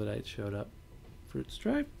troglodytes showed up. Fruit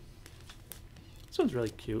stripe. This one's really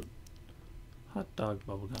cute. Hot dog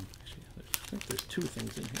bubblegum. Actually, I think there's 2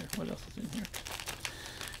 things in here. What else is in here?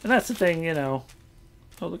 And that's the thing, you know.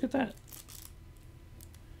 Oh, look at that.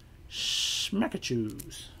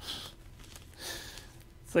 Schmackachoos.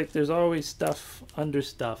 It's like there's always stuff under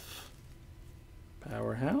stuff.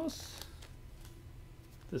 Powerhouse.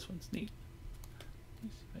 This one's neat. Let me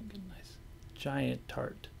see if I can get a nice giant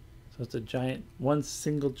tart. So it's a giant, one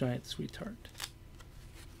single giant sweet tart.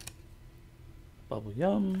 Bubble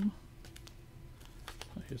Yum.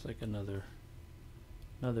 Oh, here's like another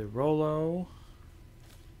Rolo.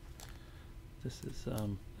 This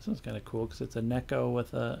one's kind of cool because it's a Necco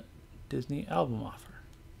with a Disney album offer.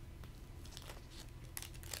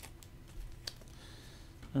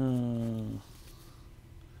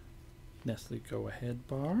 Nestle Go Ahead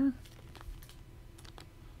bar.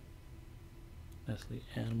 Nestle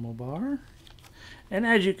Animal bar. And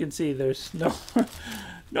as you can see, there's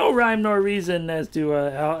no rhyme nor reason as to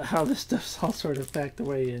how this stuff's all sort of packed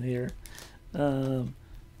away in here.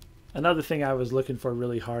 Another thing I was looking for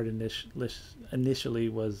really hard initially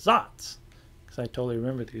was Zots, because I totally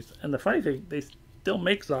remember these. And the funny thing, they still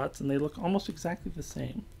make Zots, and they look almost exactly the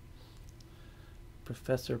same.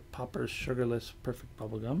 Professor Popper's Sugarless Perfect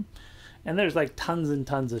Bubblegum. And there's like tons and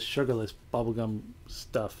tons of sugarless bubblegum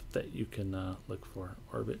stuff that you can look for.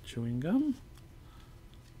 Orbit Chewing Gum.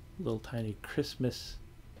 Little tiny Christmas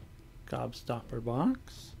Gobstopper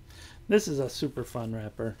box. This is a super fun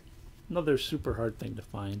wrapper. Another super hard thing to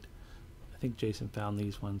find. I think Jason found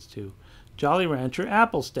these ones too. Jolly Rancher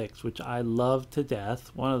Apple Sticks, which I love to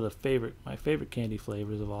death. One of my favorite candy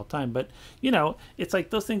flavors of all time. But you know, it's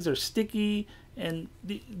like those things are sticky and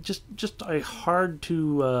just a hard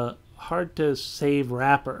to save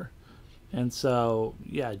wrapper. And so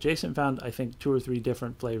yeah, Jason found I think 2 or 3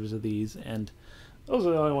 different flavors of these, and those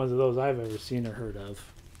are the only ones of those I've ever seen or heard of.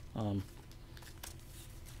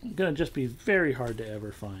 Gonna just be very hard to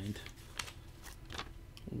ever find.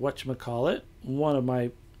 Whatchamacallit, one of my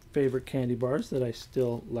favorite candy bars that I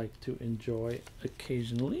still like to enjoy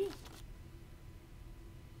occasionally.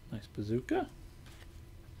 Nice bazooka.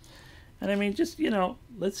 And I mean, just, you know,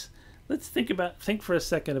 let's think for a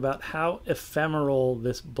second about how ephemeral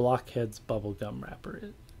this Blockheads bubblegum wrapper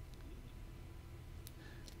is.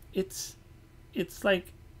 It's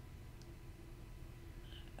like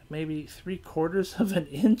maybe 3/4 of an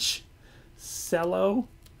inch cello.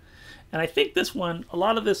 And I think this one, a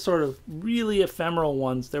lot of this sort of really ephemeral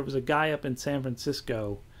ones, there was a guy up in San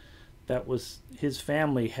Francisco that was, his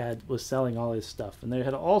family was selling all his stuff. And they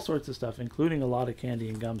had all sorts of stuff, including a lot of candy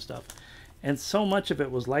and gum stuff. And so much of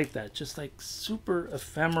it was like that, just like super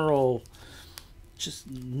ephemeral,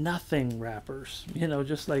 just nothing wrappers. You know,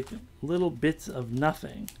 just like little bits of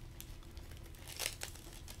nothing.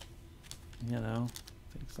 You know,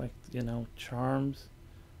 things like, you know, Charms,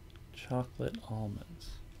 chocolate almonds.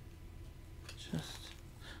 Just,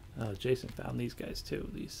 oh, Jason found these guys too.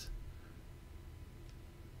 These,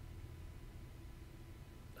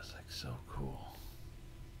 it's like so cool.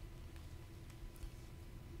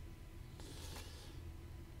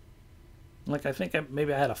 Like I think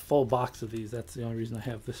maybe I had a full box of these. That's the only reason I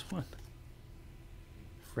have this one.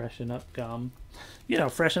 Freshen Up gum. You know,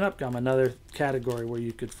 Freshen Up gum, another category where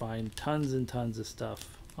you could find tons and tons of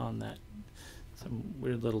stuff on that. Some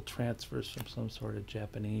weird little transfers from some sort of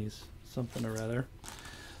Japanese something or other.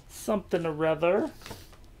 Something or other.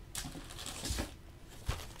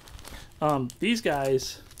 These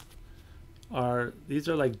guys are, these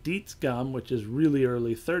are like Dietz gum, which is really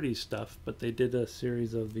early 30s stuff, but they did a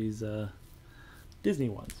series of these Disney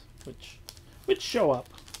ones, which show up.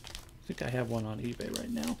 I think I have one on eBay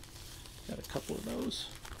right now. Got a couple of those.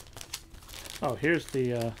 Oh, here's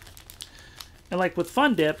the, and like with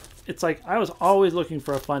Fun Dip, it's like I was always looking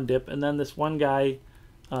for a Fun Dip, and then this one guy,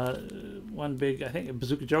 one big, I think, a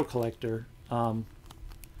Bazooka Joe collector,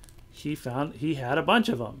 he had a bunch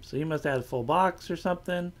of them. So he must have had a full box or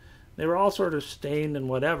something. They were all sort of stained and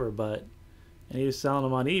whatever, and he was selling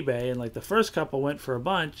them on eBay, and like the first couple went for a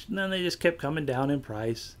bunch, and then they just kept coming down in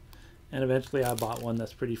price. And eventually I bought one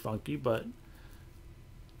that's pretty funky, but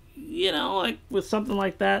you know, like with something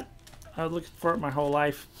like that, I was looking for it my whole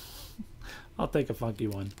life. I'll take a funky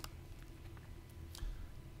one.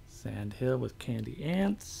 Sand Hill with candy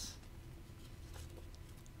ants.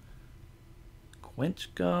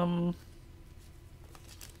 Quench gum.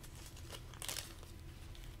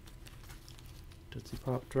 Tootsie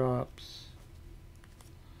Pop Drops.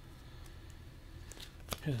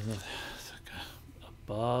 Here's a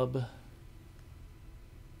Bub.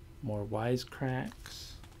 More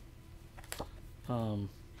Wisecracks. Another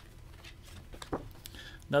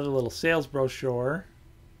little sales brochure.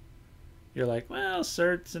 You're like, well,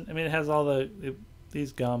 certs, and I mean, it has all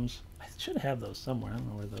these gums. I should have those somewhere. I don't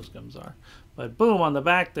know where those gums are. But boom, on the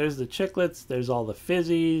back, there's the Chiclets. There's all the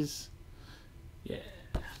fizzies. Yeah.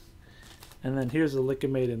 And then here's a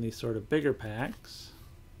Lick-O-Made in these sort of bigger packs.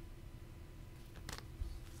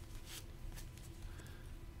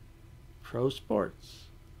 Pro Sports.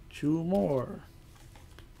 Chew More.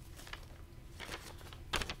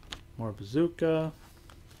 More Bazooka.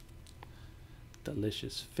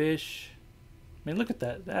 Delicious Fish. I mean, look at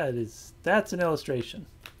that. That's an illustration.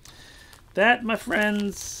 That, my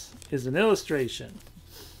friends, is an illustration.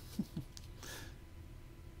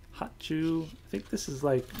 Hot Chew. I think this is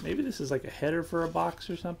like, maybe this is like a header for a box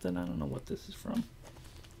or something. I don't know what this is from.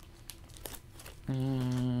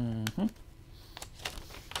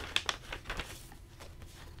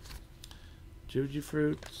 Juji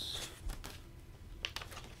Fruits.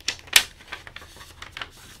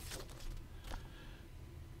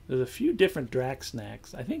 There's a few different Drac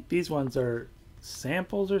snacks. I think these ones are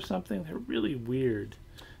samples or something. They're really weird.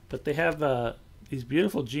 But they have these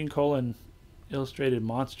beautiful Gene Colan illustrated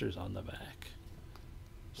monsters on the back.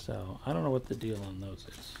 So, I don't know what the deal on those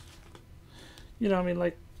is. You know, I mean,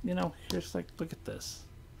 like, you know, here's like, look at this.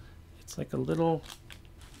 It's like a little...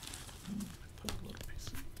 Put a little piece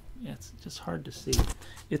of, yeah, it's just hard to see.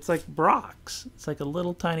 It's like Brock's. It's like a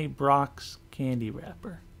little tiny Brock's candy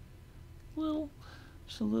wrapper.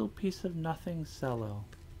 Just a little piece of nothing cello.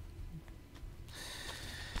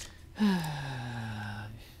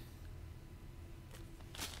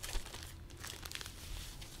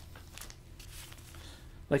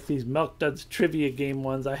 Like these Milk Duds trivia game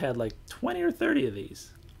ones, I had like 20 or 30 of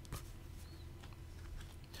these.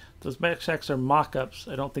 Those backpacks are mock-ups.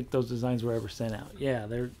 I don't think those designs were ever sent out. Yeah,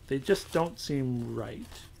 they just don't seem right.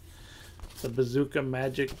 The Bazooka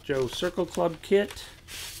Magic Joe Circle Club kit,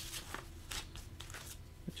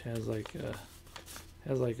 which has like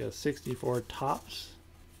a 64 Topps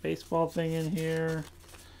baseball thing in here.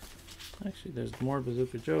 Actually, there's more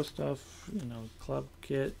Bazooka Joe stuff. You know, club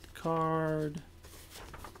kit, card,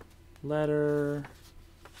 letter.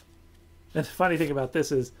 And the funny thing about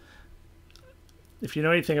this is, if you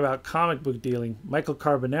know anything about comic book dealing, Michael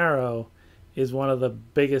Carbonaro is one of the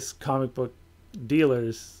biggest comic book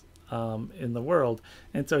dealers in the world.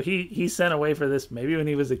 And so he sent away for this maybe when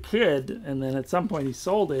he was a kid, and then at some point he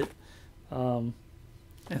sold it. And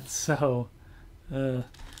so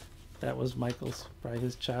that was Michael's, probably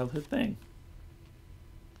his childhood thing.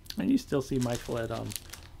 And you still see Michael at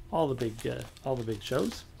all the big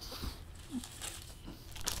shows.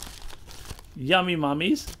 Yummy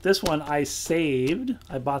Mummies. This one I saved.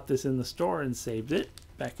 I bought this in the store and saved it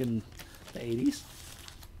back in the 80s.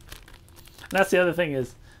 And that's the other thing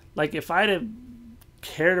is, like, if I'd have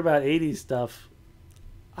cared about 80s stuff,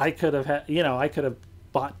 I could have had, you know, I could have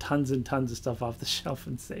bought tons and tons of stuff off the shelf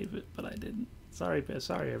and saved it, but I didn't. Sorry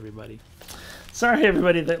everybody. Sorry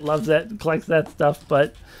everybody that loves that and collects that stuff,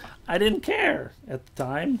 but I didn't care at the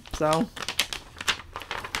time. So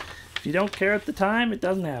if you don't care at the time, it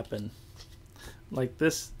doesn't happen. Like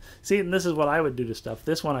this, see, and this is what I would do to stuff.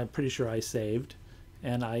 This one I'm pretty sure I saved,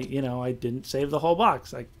 and I didn't save the whole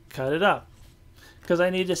box. I cut it up because I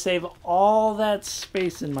need to save all that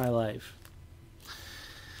space in my life.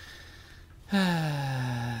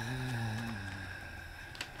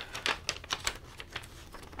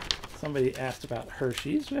 Somebody asked about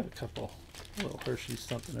Hershey's. We have a couple little Hershey's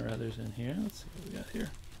something or others in here. Let's see what we got here.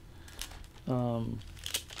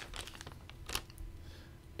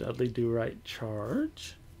 Dudley Do-Right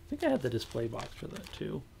Charge. I think I had the display box for that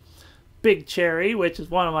too. Big Cherry, which is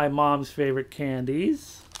one of my mom's favorite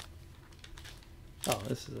candies. Oh,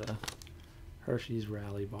 this is a Hershey's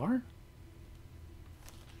Rally Bar.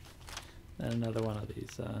 And another one of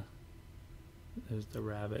these. There's the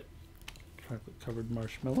rabbit chocolate covered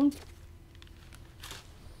marshmallow.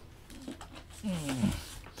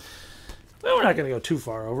 Well, we're not going to go too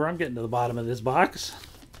far over. I'm getting to the bottom of this box.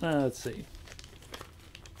 Let's see.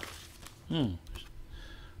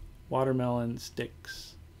 Watermelon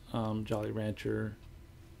sticks, Jolly Rancher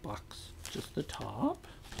box, just the top.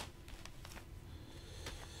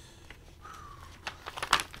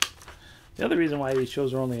 The other reason why these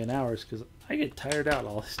shows are only an hour is because I get tired out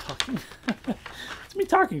all this talking. It's me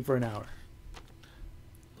talking for an hour.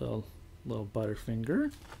 Little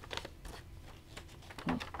Butterfinger.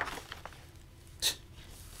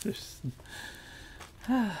 This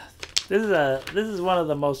is one of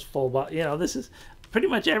the most full, you know, this is pretty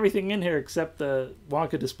much everything in here except the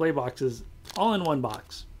Wonka display boxes all in one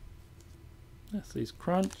box. Nestle's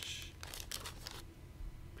Crunch,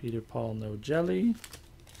 Peter Paul No Jelly,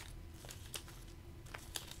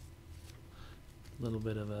 a little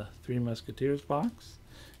bit of a Three Musketeers box.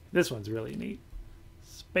 This one's really neat.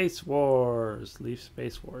 Space Wars, Leaf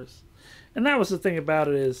Space Wars. And that was the thing about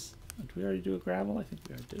it is, did we already do a Gravel? I think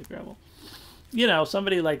we already did a Gravel. You know,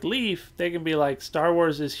 somebody like Leaf, they can be like, Star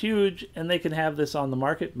Wars is huge, and they can have this on the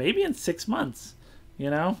market maybe in 6 months. You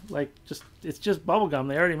know, like it's just bubblegum.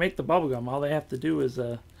 They already make the bubblegum. All they have to do is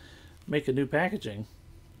make a new packaging.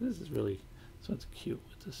 This one's cute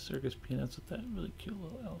with the circus peanuts with that really cute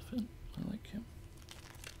little elephant. I like him.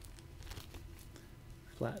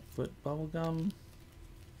 Flatfoot bubblegum.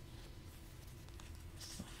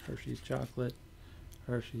 Hershey's chocolate.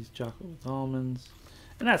 Hershey's chocolate with almonds.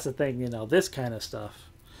 And that's the thing, you know, this kind of stuff.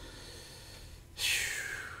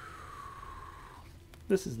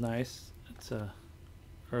 This is nice. It's a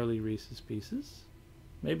early Reese's Pieces.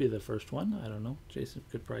 Maybe the first one. I don't know. Jason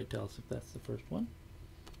could probably tell us if that's the first one.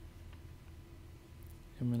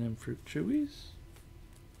 M&M Fruit Chewies.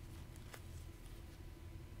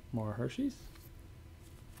 More Hershey's.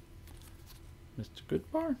 Mr.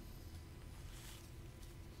 Goodbar.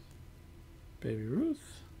 Baby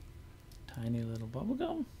Ruth. Tiny little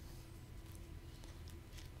bubblegum.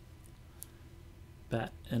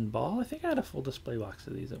 Bat and Ball. I think I had a full display box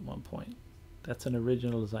of these at one point. That's an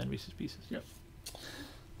original design Reese's Pieces. Yep.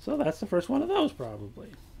 So that's the first one of those,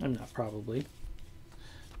 probably. I'm not probably.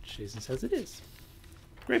 Jason says it is.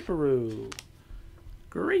 Graperoo.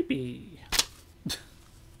 Grapey.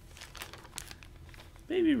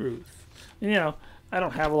 Baby Ruth. And, you know, I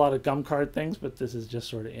don't have a lot of gum card things, but this is just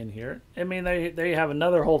sort of in here. I mean, they have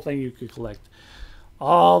another whole thing you could collect.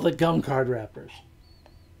 All the gum card wrappers.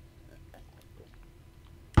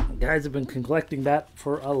 Guys have been collecting that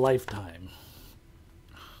for a lifetime.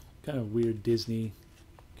 Kind of weird Disney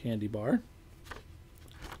candy bar.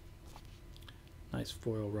 Nice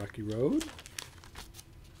foil Rocky Road.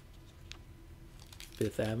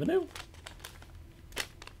 Fifth Avenue.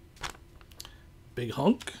 Big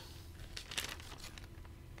Hunk.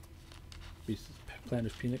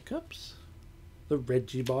 Planters Peanut Cups. The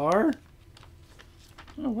Reggie Bar. I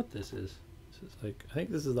don't know what this is. This is like, I think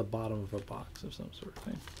this is the bottom of a box of some sort of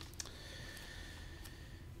thing.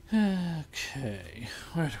 Okay,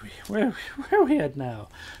 where are we at now?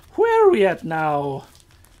 Where are we at now?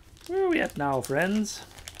 Where are we at now, friends?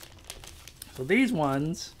 So these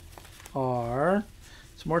ones are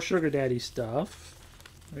some more Sugar Daddy stuff.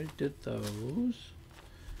 I already did those.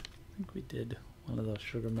 I think we did one of those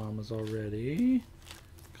Sugar Mamas already.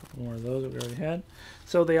 A couple more of those that we already had.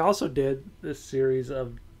 So they also did this series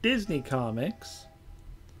of Disney comics.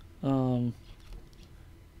 And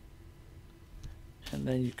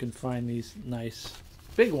then you can find these nice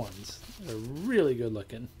big ones. They're really good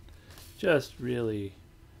looking. Just really,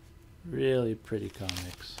 really pretty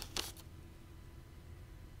comics.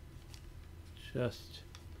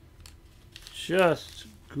 Just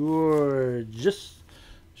gorgeous.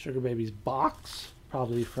 Sugar Babies box,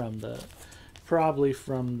 probably from the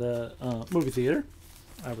movie theater.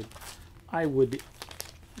 I would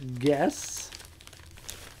guess.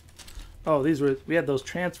 Oh, we had those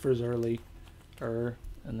transfers early.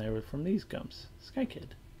 And they were from these gums. Sky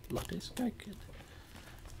Kid. Latte Sky Kid.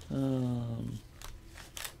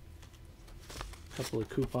 A couple of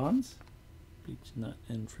coupons. Peach Nut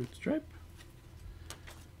and Fruit Stripe.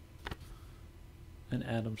 And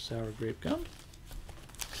Adam's Sour Grape Gum.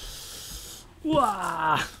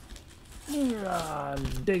 Wow! I'm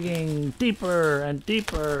digging deeper and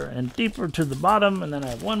deeper and deeper to the bottom, and then I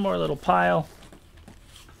have one more little pile.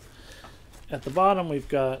 At the bottom, we've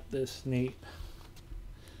got this neat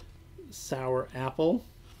sour apple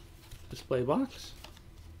display box.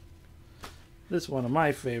 This is one of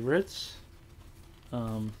my favorites.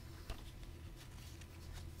 A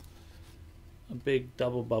big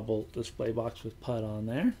double bubble display box with PUD on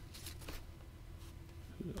there.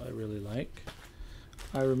 I really like.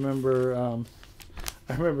 I remember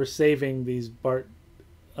saving these Bart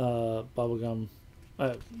bubblegum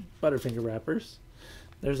Butterfinger wrappers.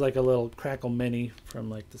 There's like a little Crackle Mini from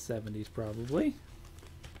like the 70s probably.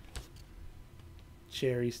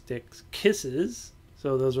 Cherry sticks, Kisses.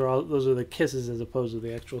 So those are the Kisses as opposed to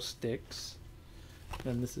the actual sticks.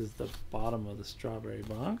 And this is the bottom of the strawberry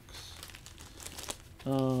box.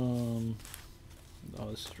 Oh,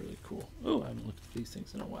 this is really cool. Oh, I haven't looked at these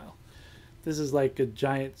things in a while. This is like a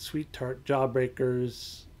giant Sweet Tart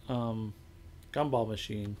Jawbreakers gumball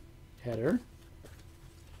machine header.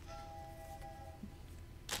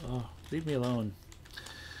 Oh, leave me alone.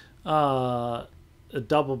 A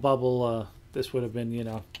double bubble. This would have been, you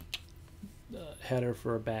know, header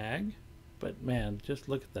for a bag. But man, just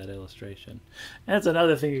look at that illustration. And that's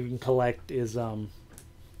another thing you can collect is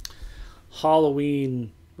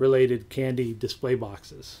Halloween related candy display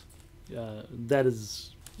boxes. That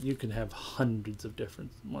is, you can have hundreds of different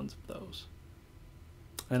ones of those.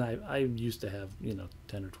 And I used to have, you know,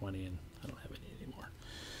 10 or 20, and I don't have any anymore.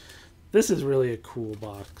 This is really a cool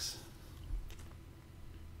box.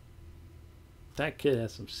 That kid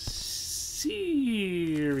has some serious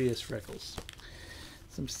freckles.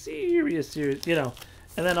 Some serious, you know.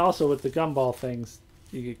 And then also with the gumball things,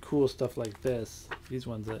 you get cool stuff like this. These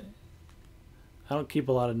ones that I don't keep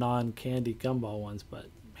a lot of non-candy gumball ones, but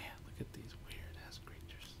man, look at these weird ass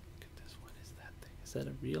creatures. Look at this. What is that thing? Is that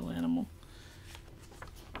a real animal?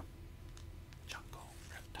 Jungle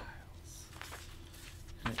reptiles.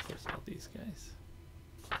 And of course all these guys.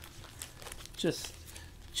 Just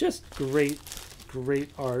great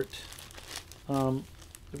art.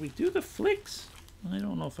 Did we do the flicks? I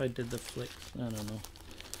don't know if I did the flicks. I don't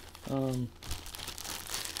know.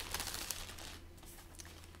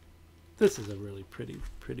 This is a really pretty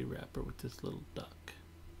wrapper with this little duck.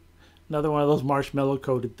 Another one of those marshmallow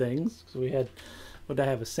coated things. So we had, what did I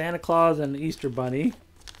have? A Santa Claus and an Easter Bunny.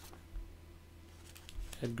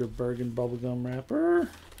 Edgar Bergen bubblegum wrapper.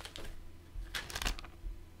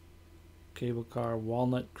 Cable car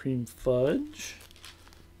walnut cream fudge.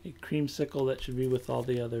 A creamsicle that should be with all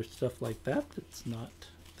the other stuff like that. That's not.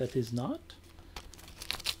 That is not.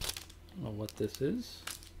 I don't know what this is.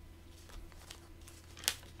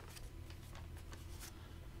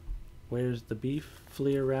 Where's the beef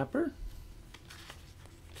Fleer wrapper?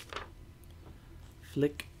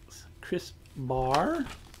 Flick crisp bar.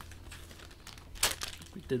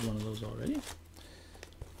 We did one of those already.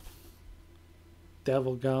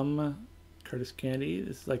 Devil gum. Curtis Candy.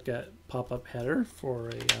 This is like a pop-up header for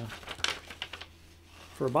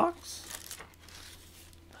a box.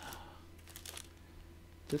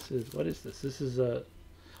 This is, what is this? This is a,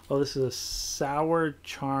 oh, this is a Sour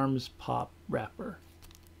Charms pop wrapper.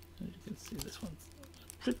 As you can see, this one's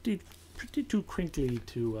pretty too crinkly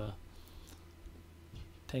to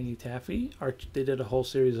Tangy Taffy. They did a whole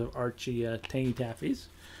series of Archie Tangy Taffies,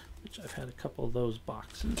 which I've had a couple of those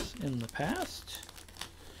boxes in the past.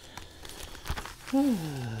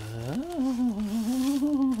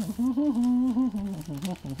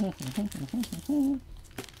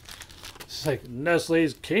 It's like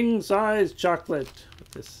Nestle's king size chocolate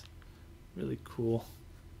with this really cool,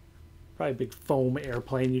 probably big foam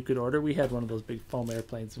airplane you could order. We had one of those big foam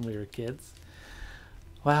airplanes when we were kids.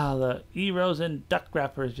 Wow, the E. Rosen duck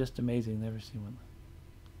wrapper is just amazing. Never seen one.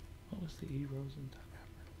 What was the E. Rosen duck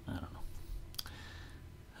wrapper? I don't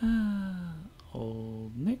know.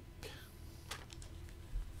 Old Nick.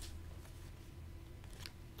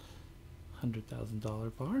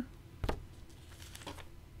 $100,000 bar.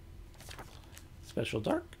 Special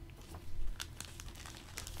Dark.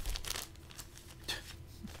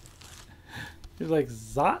 There's like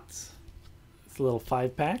Zots. It's a little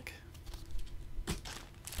 5-pack.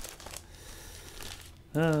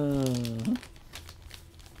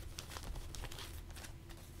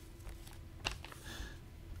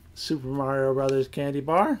 Super Mario Brothers candy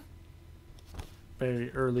bar.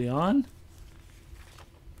 Very early on.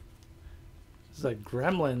 This is a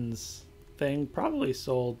Gremlins thing, probably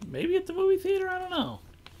sold maybe at the movie theater, I don't know.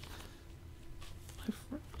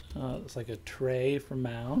 It's like a tray for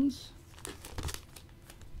mounds.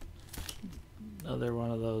 Another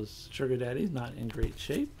one of those sugar daddies, not in great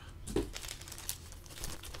shape.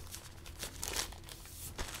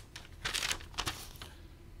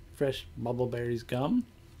 Fresh Bubbleberries gum.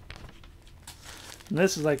 And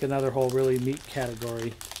this is like another whole really neat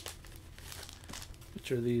category,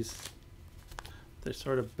 which are these, they're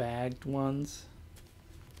sort of bagged ones,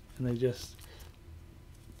 and they just,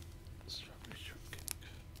 strawberry shortcake,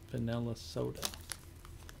 vanilla soda,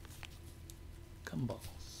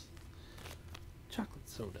 gumballs, chocolate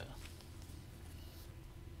soda,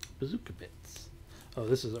 bazooka bits. Oh,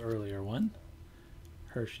 this is an earlier one.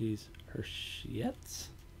 Hershey's Hersheyets.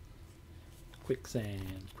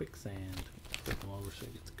 Quicksand. Flip them over so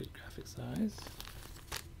it gets a good graphic size.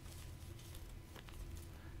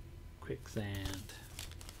 Quicksand.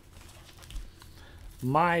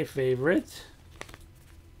 My favorite.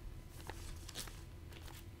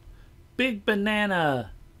 Big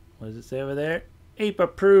Banana. What does it say over there? Ape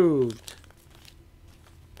approved.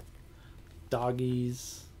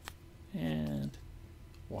 Doggies. And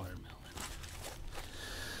watermelon.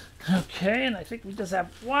 Okay, and I think we just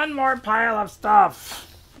have one more pile of stuff.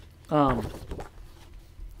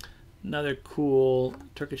 Another cool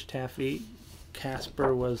Turkish taffy.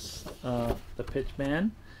 Casper was the pitch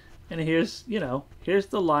man. And here's, here's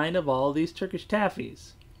the line of all these Turkish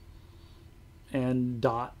taffies. And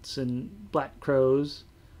dots and black crows.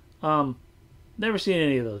 Never seen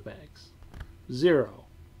any of those bags. Zero.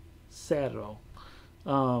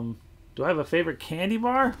 Do I have a favorite candy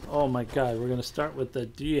bar? Oh my god, we're going to start with the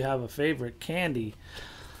do you have a favorite candy?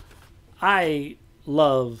 I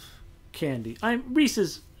love candy.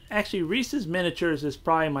 Reese's Miniatures is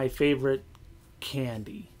probably my favorite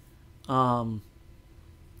candy.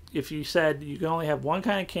 If you said you can only have one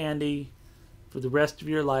kind of candy for the rest of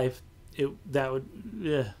your life, that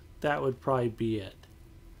would probably be it.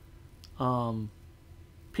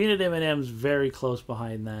 Peanut M&M's very close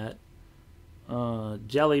behind that.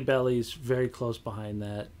 Jelly Bellies very close behind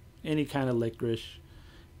that. Any kind of licorice,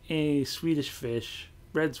 any Swedish Fish,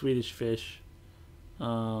 red Swedish Fish.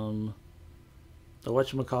 The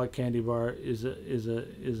whatchamacallit candy bar is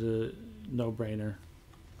a no-brainer.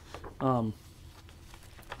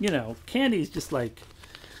 Candy is just like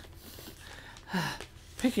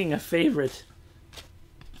picking a favorite.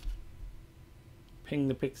 Ping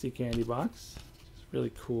the Pixie candy box. It's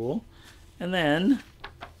really cool. And then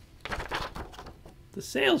the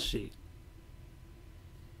sales sheet.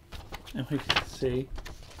 And we can see.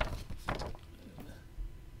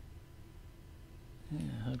 Yeah,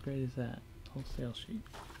 how great is that? Whole sales sheet.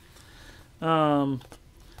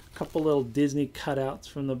 Couple little Disney cutouts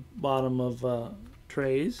from the bottom of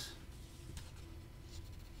trays.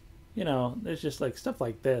 There's just like stuff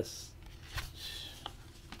like this.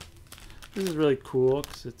 This is really cool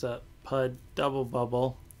because it's a PUD double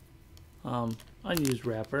bubble unused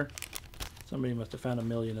wrapper. Somebody must have found a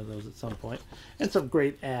million of those at some point. And some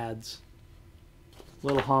great ads.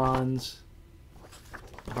 Little Hans,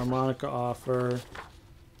 the harmonica offer,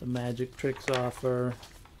 the magic tricks offer,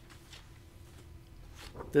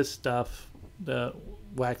 this stuff, the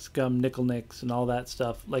wax gum nickel nicks and all that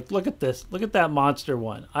stuff. Like, look at this. Look at that monster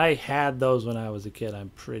one. I had those when I was a kid, I'm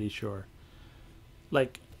pretty sure.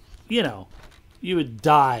 Like, you would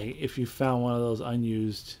die if you found one of those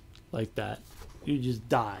unused like that. You'd just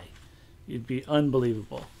die. It'd be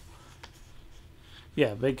unbelievable.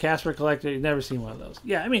 Yeah, big Casper collector. You've never seen one of those.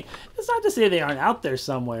 Yeah, I mean, it's not to say they aren't out there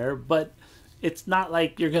somewhere, but it's not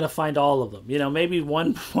like you're going to find all of them. Maybe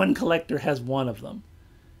one collector has one of them.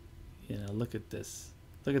 Look at this.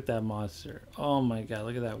 Look at that monster. Oh my god,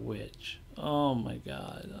 look at that witch. Oh my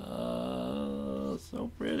god. Oh,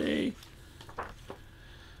 so pretty.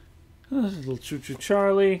 Oh, this is a little Choo Choo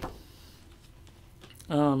Charlie.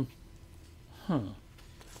 I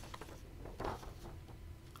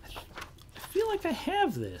feel like I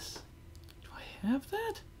have this. Do I have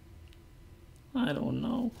that? I don't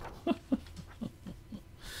know.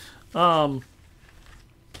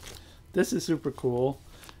 This is super cool.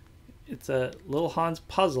 It's a Little Hans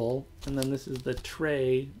puzzle, and then this is the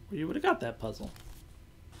tray where you would have got that puzzle.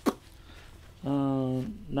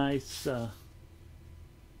 Nice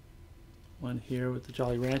one here with the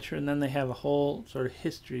Jolly Rancher, and then they have a whole sort of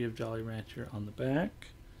history of Jolly Rancher on the back.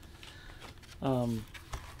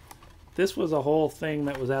 This was a whole thing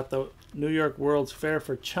that was at the New York World's Fair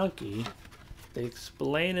for Chunky. They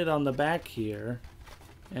explain it on the back here,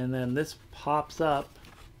 and then this pops up,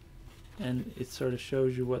 and it sort of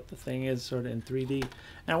shows you what the thing is sort of in 3D. And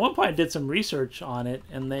at one point I did some research on it,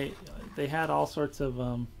 and they had all sorts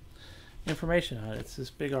of information on it. It's this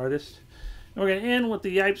big artist. And we're going to end with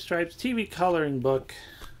the Yipe Stripes TV coloring book.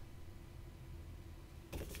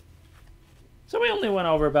 So we only went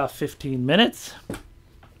over about 15 minutes. I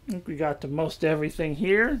think we got to most everything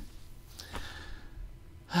here.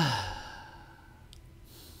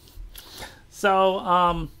 So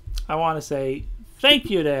I want to say thank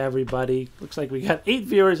you to everybody. Looks like we got 8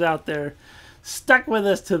 viewers out there stuck with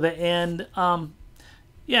us to the end.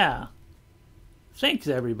 Yeah, thanks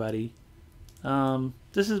everybody.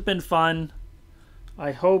 This has been fun.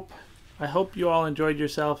 I hope you all enjoyed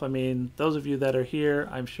yourself. I mean, those of you that are here,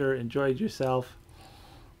 I'm sure enjoyed yourself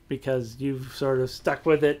because you've sort of stuck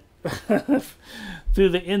with it through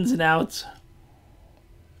the ins and outs.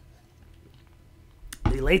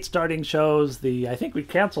 The late starting shows, I think we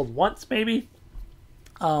canceled once maybe.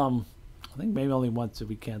 I think maybe only once did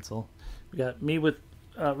we cancel. We got me with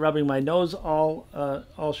rubbing my nose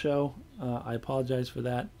all show. I apologize for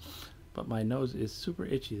that, but my nose is super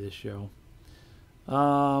itchy this show.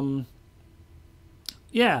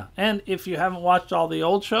 Yeah, and if you haven't watched all the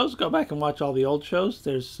old shows, go back and watch all the old shows.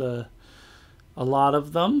 There's a lot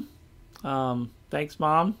of them. Thanks,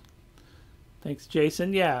 Mom. Thanks,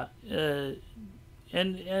 Jason. Yeah,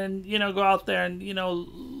 and you know, go out there and, you know,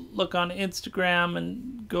 look on Instagram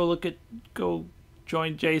and go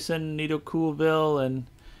join Jason, Nito Coolville, and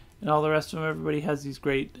all the rest of them. Everybody has these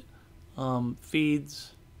great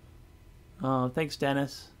feeds. Thanks,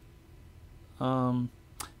 Dennis.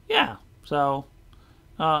 Yeah, so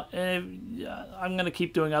I'm gonna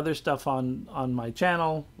keep doing other stuff on my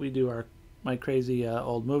channel. We do my crazy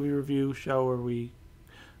old movie review show where we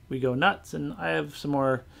go nuts, and I have some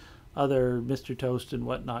more other Mr. Toast and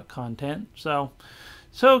whatnot content. So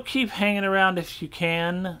keep hanging around if you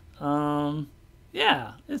can.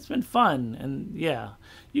 Yeah, it's been fun, and yeah,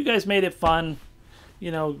 you guys made it fun.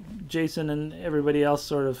 You know, Jason and everybody else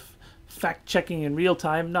sort of fact checking in real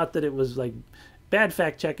time. Not that it was like bad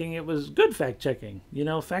fact checking, it was good fact checking. You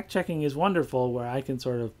know, fact checking is wonderful, where I can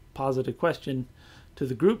sort of posit a question to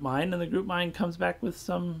the group mind, and the group mind comes back with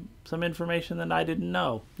some information that I didn't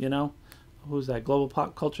know. You know, who's that Global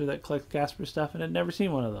Pop Culture that collects Casper stuff, and I'd never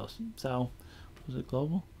seen one of those. So was it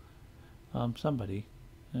Global? Somebody.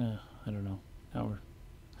 I don't know. Now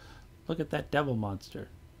look at that devil monster.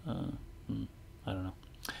 I don't know.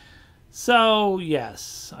 So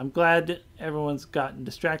yes, I'm glad everyone's gotten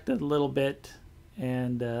distracted a little bit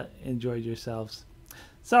and enjoyed yourselves.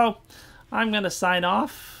 So I'm gonna sign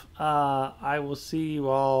off. I will see you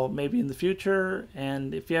all maybe in the future,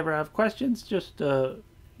 and if you ever have questions, just you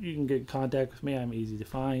can get in contact with me. I'm easy to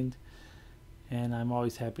find, and I'm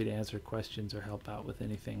always happy to answer questions or help out with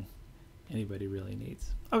anything anybody really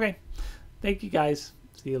needs. Okay, thank you guys.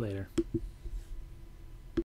 See you later.